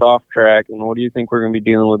ass soft track. And what do you think we're going to be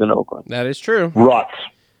dealing with in Oakland? That is true. Ruts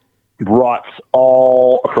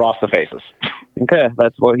all across the faces. Okay,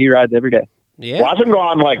 that's what he rides every day. Yeah. Watch him go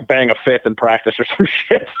on bang a fifth in practice or some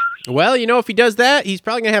shit. Well, if he does that, he's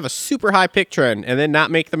probably going to have a super high pick trend and then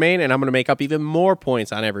not make the main, and I'm going to make up even more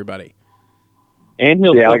points on everybody. And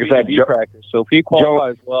he'll like I said, B practice. So if he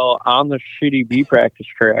qualifies well on the shitty B practice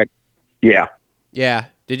track. Yeah.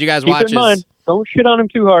 Did you guys watch his... mind, don't shit on him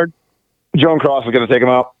too hard. Joan Cross is going to take him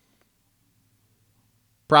out.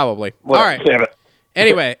 Probably. Well, all right. Damn it.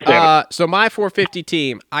 Anyway, so my 450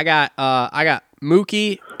 team, I got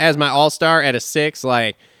Mookie as my all-star at a 6.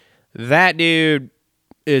 That dude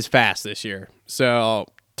is fast this year. So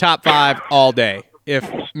top 5 all day. If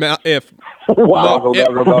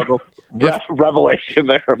revelation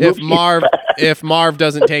there. If Marv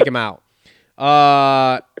doesn't take him out.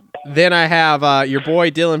 Then I have your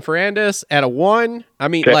boy Dylan Ferrandis at a 1. I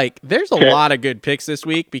mean, there's a lot of good picks this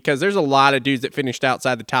week because there's a lot of dudes that finished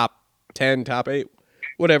outside the top 10, top 8,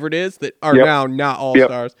 whatever it is, that are now not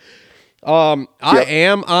all-stars. I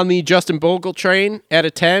am on the Justin Bogle train at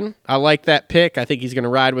a 10. I like that pick. I think he's going to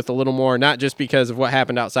ride with a little more, not just because of what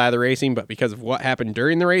happened outside of the racing, but because of what happened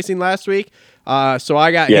during the racing last week. So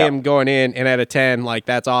I got him going in, and at a 10,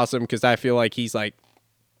 that's awesome because I feel like he's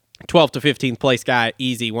 12th to 15th place guy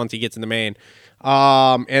easy once he gets in the main.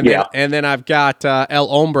 And then I've got El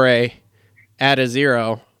Hombre at a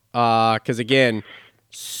 0 because, again,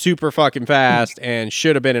 super fucking fast and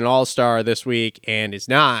should have been an all-star this week and is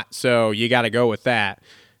not, so you got to go with that.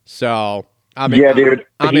 So I'm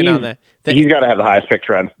in on that. He's got to have the highest pick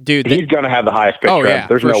trend. Dude, he's going to have the highest pick trend. Yeah,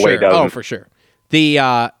 there's no way he doesn't. Oh, for sure. The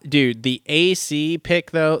AC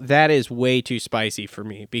pick, though, that is way too spicy for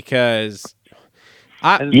me because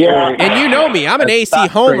and you know me, I'm an AC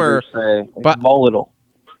homer, but volatile.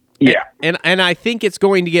 Yeah. And I think it's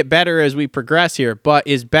going to get better as we progress here, but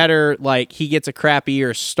is better he gets a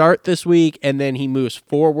crappier start this week and then he moves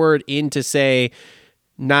forward into, say,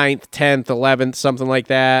 9th, 10th, 11th, something like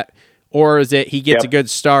that? Or is it he gets a good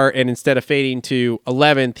start and instead of fading to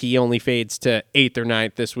 11th, he only fades to 8th or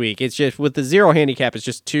 9th this week? It's just with the 0 handicap, it's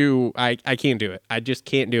just too, I can't do it. I just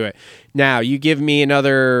can't do it. Now, you give me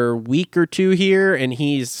another week or two here and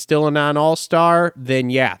he's still a non-all-star,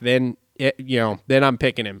 then then I'm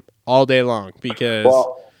picking him all day long because.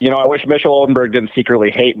 Well, I wish Mitchell Oldenburg didn't secretly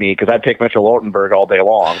hate me because I'd pick Mitchell Oldenburg all day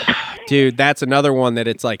long. Dude, that's another one that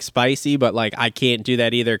it's like spicy, but like I can't do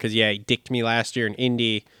that either because he dicked me last year in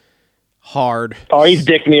Indy hard. Oh, he's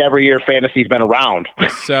dicked me every year fantasy's been around.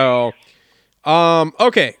 So,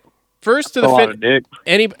 okay. First to the dick.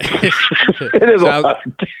 It is a lot.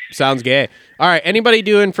 Sounds gay. All right, anybody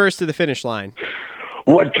doing first to the finish line?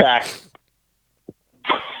 Woodcock.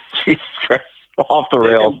 Jesus Christ. Off the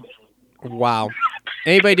rails. Wow.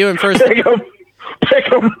 Anybody doing first? Pick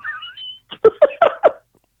him.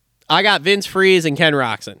 I got Vince Freeze and Ken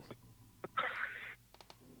Roxon.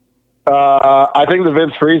 I think the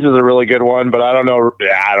Vince Freeze is a really good one, but I don't know.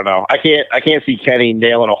 Yeah, I don't know. I can't see Kenny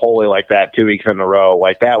nailing a holy like that 2 weeks in a row.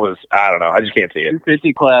 Like that was, I don't know. I just can't see it.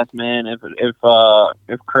 250 class, man.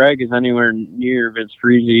 If Craig is anywhere near Vince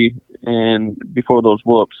Freeze and before those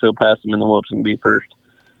whoops, he'll pass him in the whoops and be first.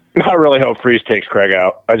 I really hope Freeze takes Craig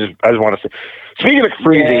out. I just want to see. Speaking of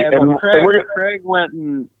Freeze, Craig went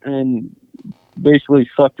and basically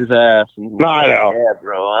sucked his ass. And no, I know. Yeah,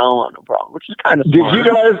 bro, I don't want no problem. Which is kind of smart.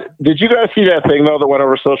 Did you guys see that thing though that went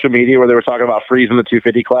over social media where they were talking about Freeze in the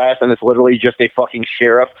 250 class, and it's literally just a fucking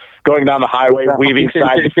sheriff going down the highway weaving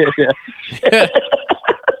side to side.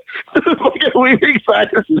 Like a weaving side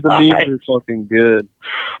to side. The memes are fucking good.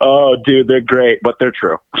 Oh, dude, they're great, but they're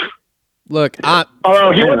true. Look, he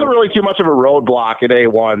wasn't really too much of a roadblock at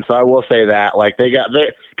A1, so I will say that. Like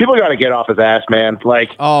people got to get off his ass, man.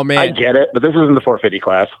 Like, oh man, I get it, but this isn't the 450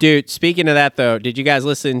 class, dude. Speaking of that, though, did you guys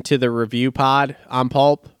listen to the review pod on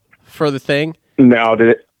Pulp for the thing? No,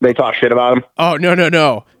 they talk shit about him? Oh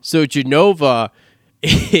no. So Genova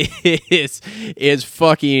is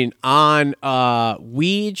fucking on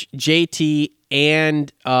Weege, JT,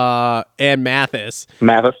 and Mathis.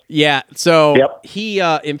 Yeah. So yep. He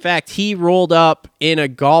in fact he rolled up in a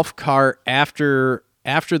golf cart after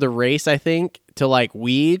the race, I think, to like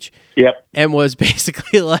Weege. Yep. And was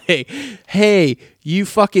basically like, "Hey, you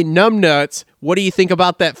fucking numbnuts, what do you think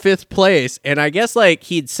about that 5th place?" And I guess like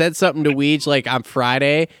he'd said something to Weege like on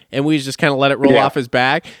Friday, and Weege just kind of let it roll off his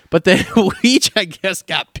back. But then Weege, I guess,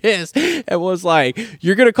 got pissed and was like,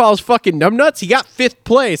 "You're gonna call us fucking numbnuts? He got 5th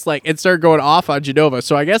place," like, and started going off on Genova.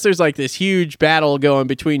 So I guess there's like this huge battle going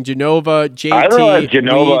between Genova, JT. I don't know if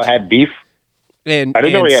Genova Weege, had beef. And I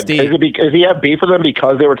didn't know he had. Steve. Does he have beef with them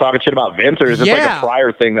because they were talking shit about Vince, or is this like a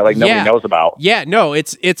prior thing that like nobody knows about? Yeah, no,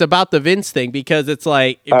 it's about the Vince thing because it's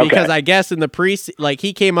like because I guess in the like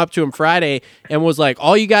he came up to him Friday and was like,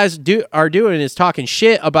 all you guys are doing is talking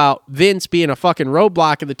shit about Vince being a fucking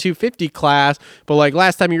roadblock in the 250 class, but like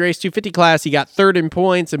last time he raced 250 class, he got 3rd in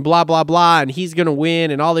points and blah blah blah, and he's gonna win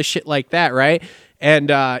and all this shit like that, right? And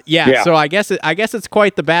so I guess it's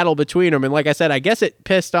quite the battle between them. And like I said, I guess it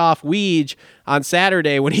pissed off Weege on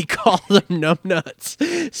Saturday when he called them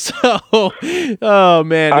numbnuts. So, oh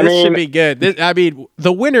man, this should be good.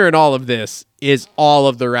 The winner in all of this is all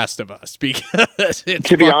of the rest of us because it's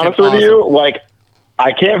to be honest with you, like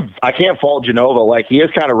I can't fault Genova. Like he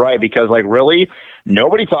is kind of right because like really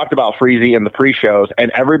nobody talked about Freezy in the pre-shows,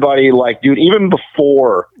 and everybody like, dude, even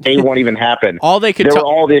before A1 even happened, there were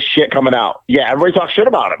all this shit coming out. Yeah, everybody talked shit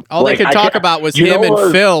about him. All they could talk about was him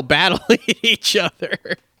and Phil battling each other.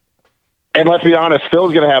 And let's be honest,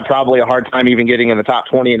 Phil's going to have probably a hard time even getting in the top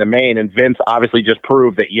 20 in the main, and Vince obviously just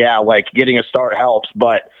proved that, yeah, like getting a start helps,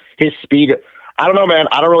 but his speed... I don't know, man.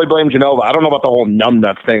 I don't really blame Genova. I don't know about the whole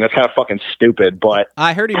numbnuts thing. That's kind of fucking stupid. But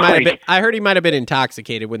I heard he might have been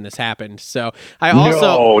intoxicated when this happened. So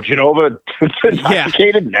Genova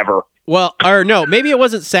intoxicated, never. Well, or no, maybe it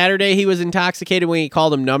wasn't Saturday he was intoxicated when he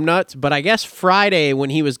called him numbnuts, but I guess Friday when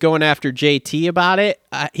he was going after JT about it,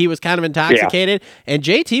 he was kind of intoxicated, and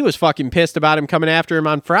JT was fucking pissed about him coming after him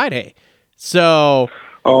on Friday. So.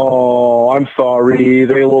 Oh, I'm sorry.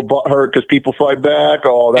 They a little butthurt because people fight back.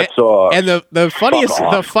 Oh, that sucks. And the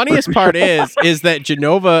funniest part is that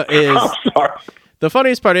Genova is. I'm sorry. The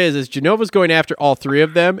funniest part is Genova's going after all 3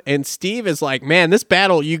 of them, and Steve is like, "Man, this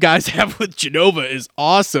battle you guys have with Genova is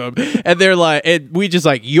awesome." And they're like, and we just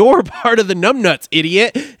like, "You're part of the numbnuts,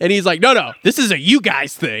 idiot." And he's like, No, this is a you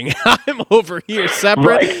guys thing. I'm over here separate.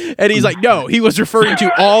 Right. And he's like, "No, he was referring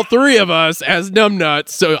to all 3 of us as numbnuts.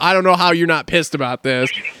 So I don't know how you're not pissed about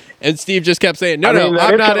this." And Steve just kept saying, "No,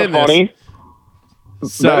 I'm not in this."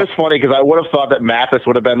 So, that is funny because I would have thought that Mathis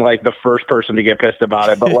would have been like the first person to get pissed about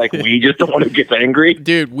it, but like we just the one who gets angry.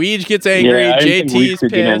 Dude, Weege gets angry. Yeah, JT's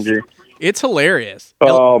pissed. It's hilarious.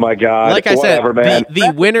 Oh my god! Like I said, man.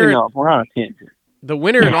 the winner. We're on a tangent. The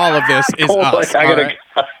winner in all of this is us.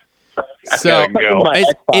 So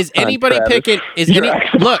is anybody picking? Is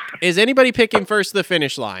anybody picking first to the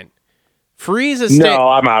finish line Freeze is No,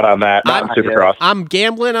 I'm out on that. Not in Supercross. I'm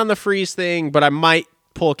gambling on the Freeze thing, but I might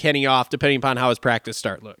pull Kenny off depending upon how his practice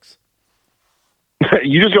start looks.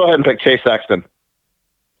 You just go ahead and pick Chase Sexton.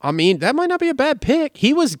 I mean, that might not be a bad pick.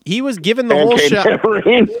 He was given the whole shot.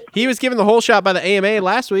 He was given the whole shot by the AMA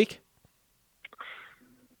last week.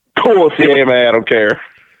 Cool with the AMA. I don't care.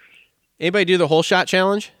 Anybody do the whole shot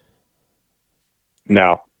challenge?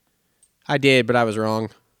 No. I did, but I was wrong.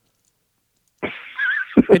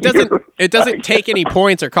 It doesn't take any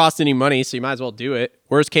points or cost any money, so you might as well do it.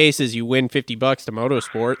 Worst case is you win $50 to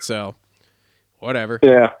Motorsport, so whatever.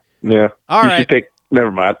 Yeah. All right.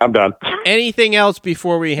 Never mind. I'm done. Anything else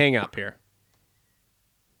before we hang up here?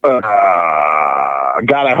 God,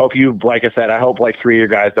 I hope like I said, I hope like 3 of your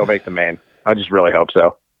guys don't make the main. I just really hope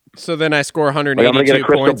so. So then I score 182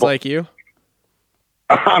 points like you?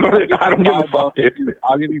 I don't give a fuck.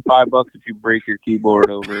 I'll give you $5 if you break your keyboard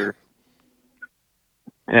over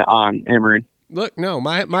on Emory. Look, no,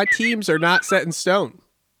 my teams are not set in stone.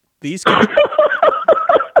 These are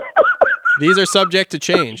subject to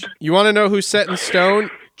change. You want to know who's set in stone?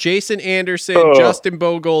 Jason Anderson, Justin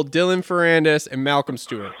Bogle, Dylan Ferrandis, and Malcolm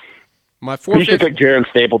Stewart. You should pick Jaron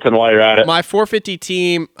Stapleton while you're at it. My 450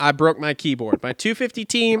 team, I broke my keyboard. My 250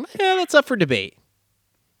 team, that's up for debate.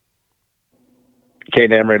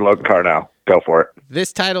 Caden Emery and Logan Carnell. Go for it.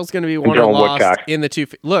 This title's going to be won or lost in the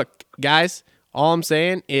 250. Look, guys, all I'm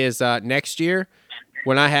saying is next year,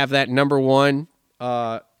 when I have that number one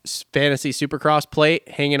fantasy supercross plate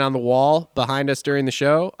hanging on the wall behind us during the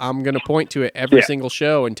show, I'm going to point to it every single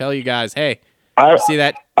show and tell you guys, hey, see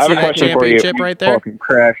that championship right there? Fucking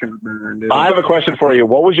crash and burn, dude. I have a question for you.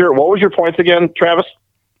 What was your points again, Travis?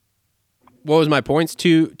 What was my points?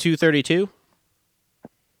 232?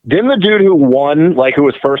 Didn't the dude who won, like who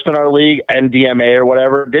was first in our league, NDMA or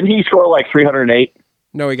whatever, didn't he score like 308?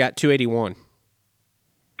 No, he got 281.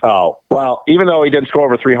 Oh, well, even though he didn't score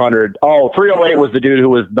over 300. Oh, 308 was the dude who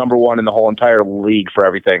was number one in the whole entire league for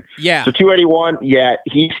everything. Yeah. So 281, yeah,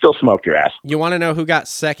 he still smoked your ass. You want to know who got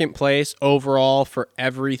second place overall for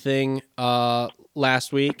everything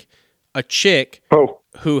last week? A chick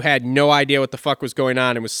who had no idea what the fuck was going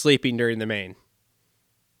on and was sleeping during the main.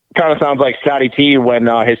 Kind of sounds like Scotty T when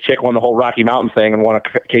his chick won the whole Rocky Mountain thing and won a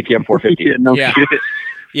KTM 450.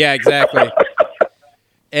 Yeah, exactly.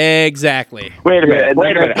 Exactly. Wait a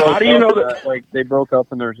minute. How do you know that? Like they broke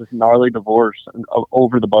up and there's this gnarly divorce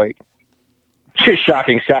over the bike. Just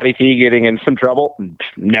shocking. Scotty T getting in some trouble.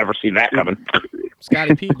 Never seen that coming.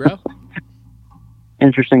 Scotty P, bro.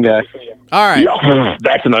 Interesting guy. All right. Yo,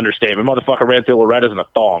 that's an understatement. Motherfucker ran through Loretta's in a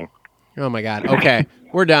thong. Oh my God. Okay,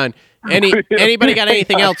 we're done. Anybody got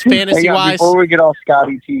anything else fantasy wise? Before we get off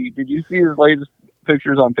Scotty T, did you see his latest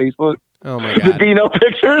pictures on Facebook? Oh my God. The Dino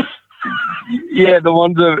pictures? Yeah, the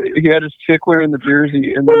ones of he had his chick wearing the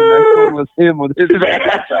jersey, and then the next one was him with his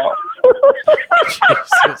ass out.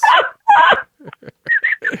 Jesus.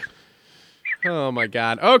 Oh my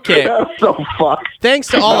God. Okay. That's so fucked. Thanks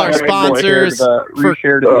to all our sponsors.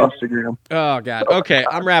 Reshared on Instagram. Oh God. Okay,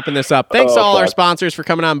 I'm wrapping this up. Thanks to all our sponsors for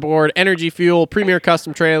coming on board: Energy Fuel, Premier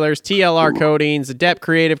Custom Trailers, TLR Coatings, Adept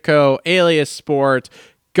Creative Co., Alias Sport,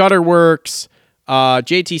 Gutterworks,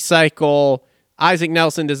 JT Cycle, Isaac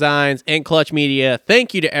Nelson Designs, and Clutch Media.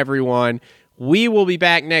 Thank you to everyone. We will be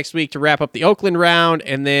back next week to wrap up the Oakland round,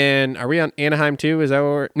 and then are we on Anaheim too? Is that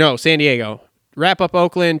where no, San Diego. Wrap up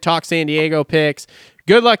Oakland, talk San Diego picks.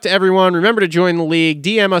 Good luck to everyone. Remember to join the league.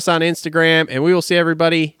 DM us on Instagram, and we will see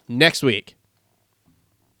everybody next week.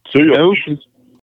 See ya.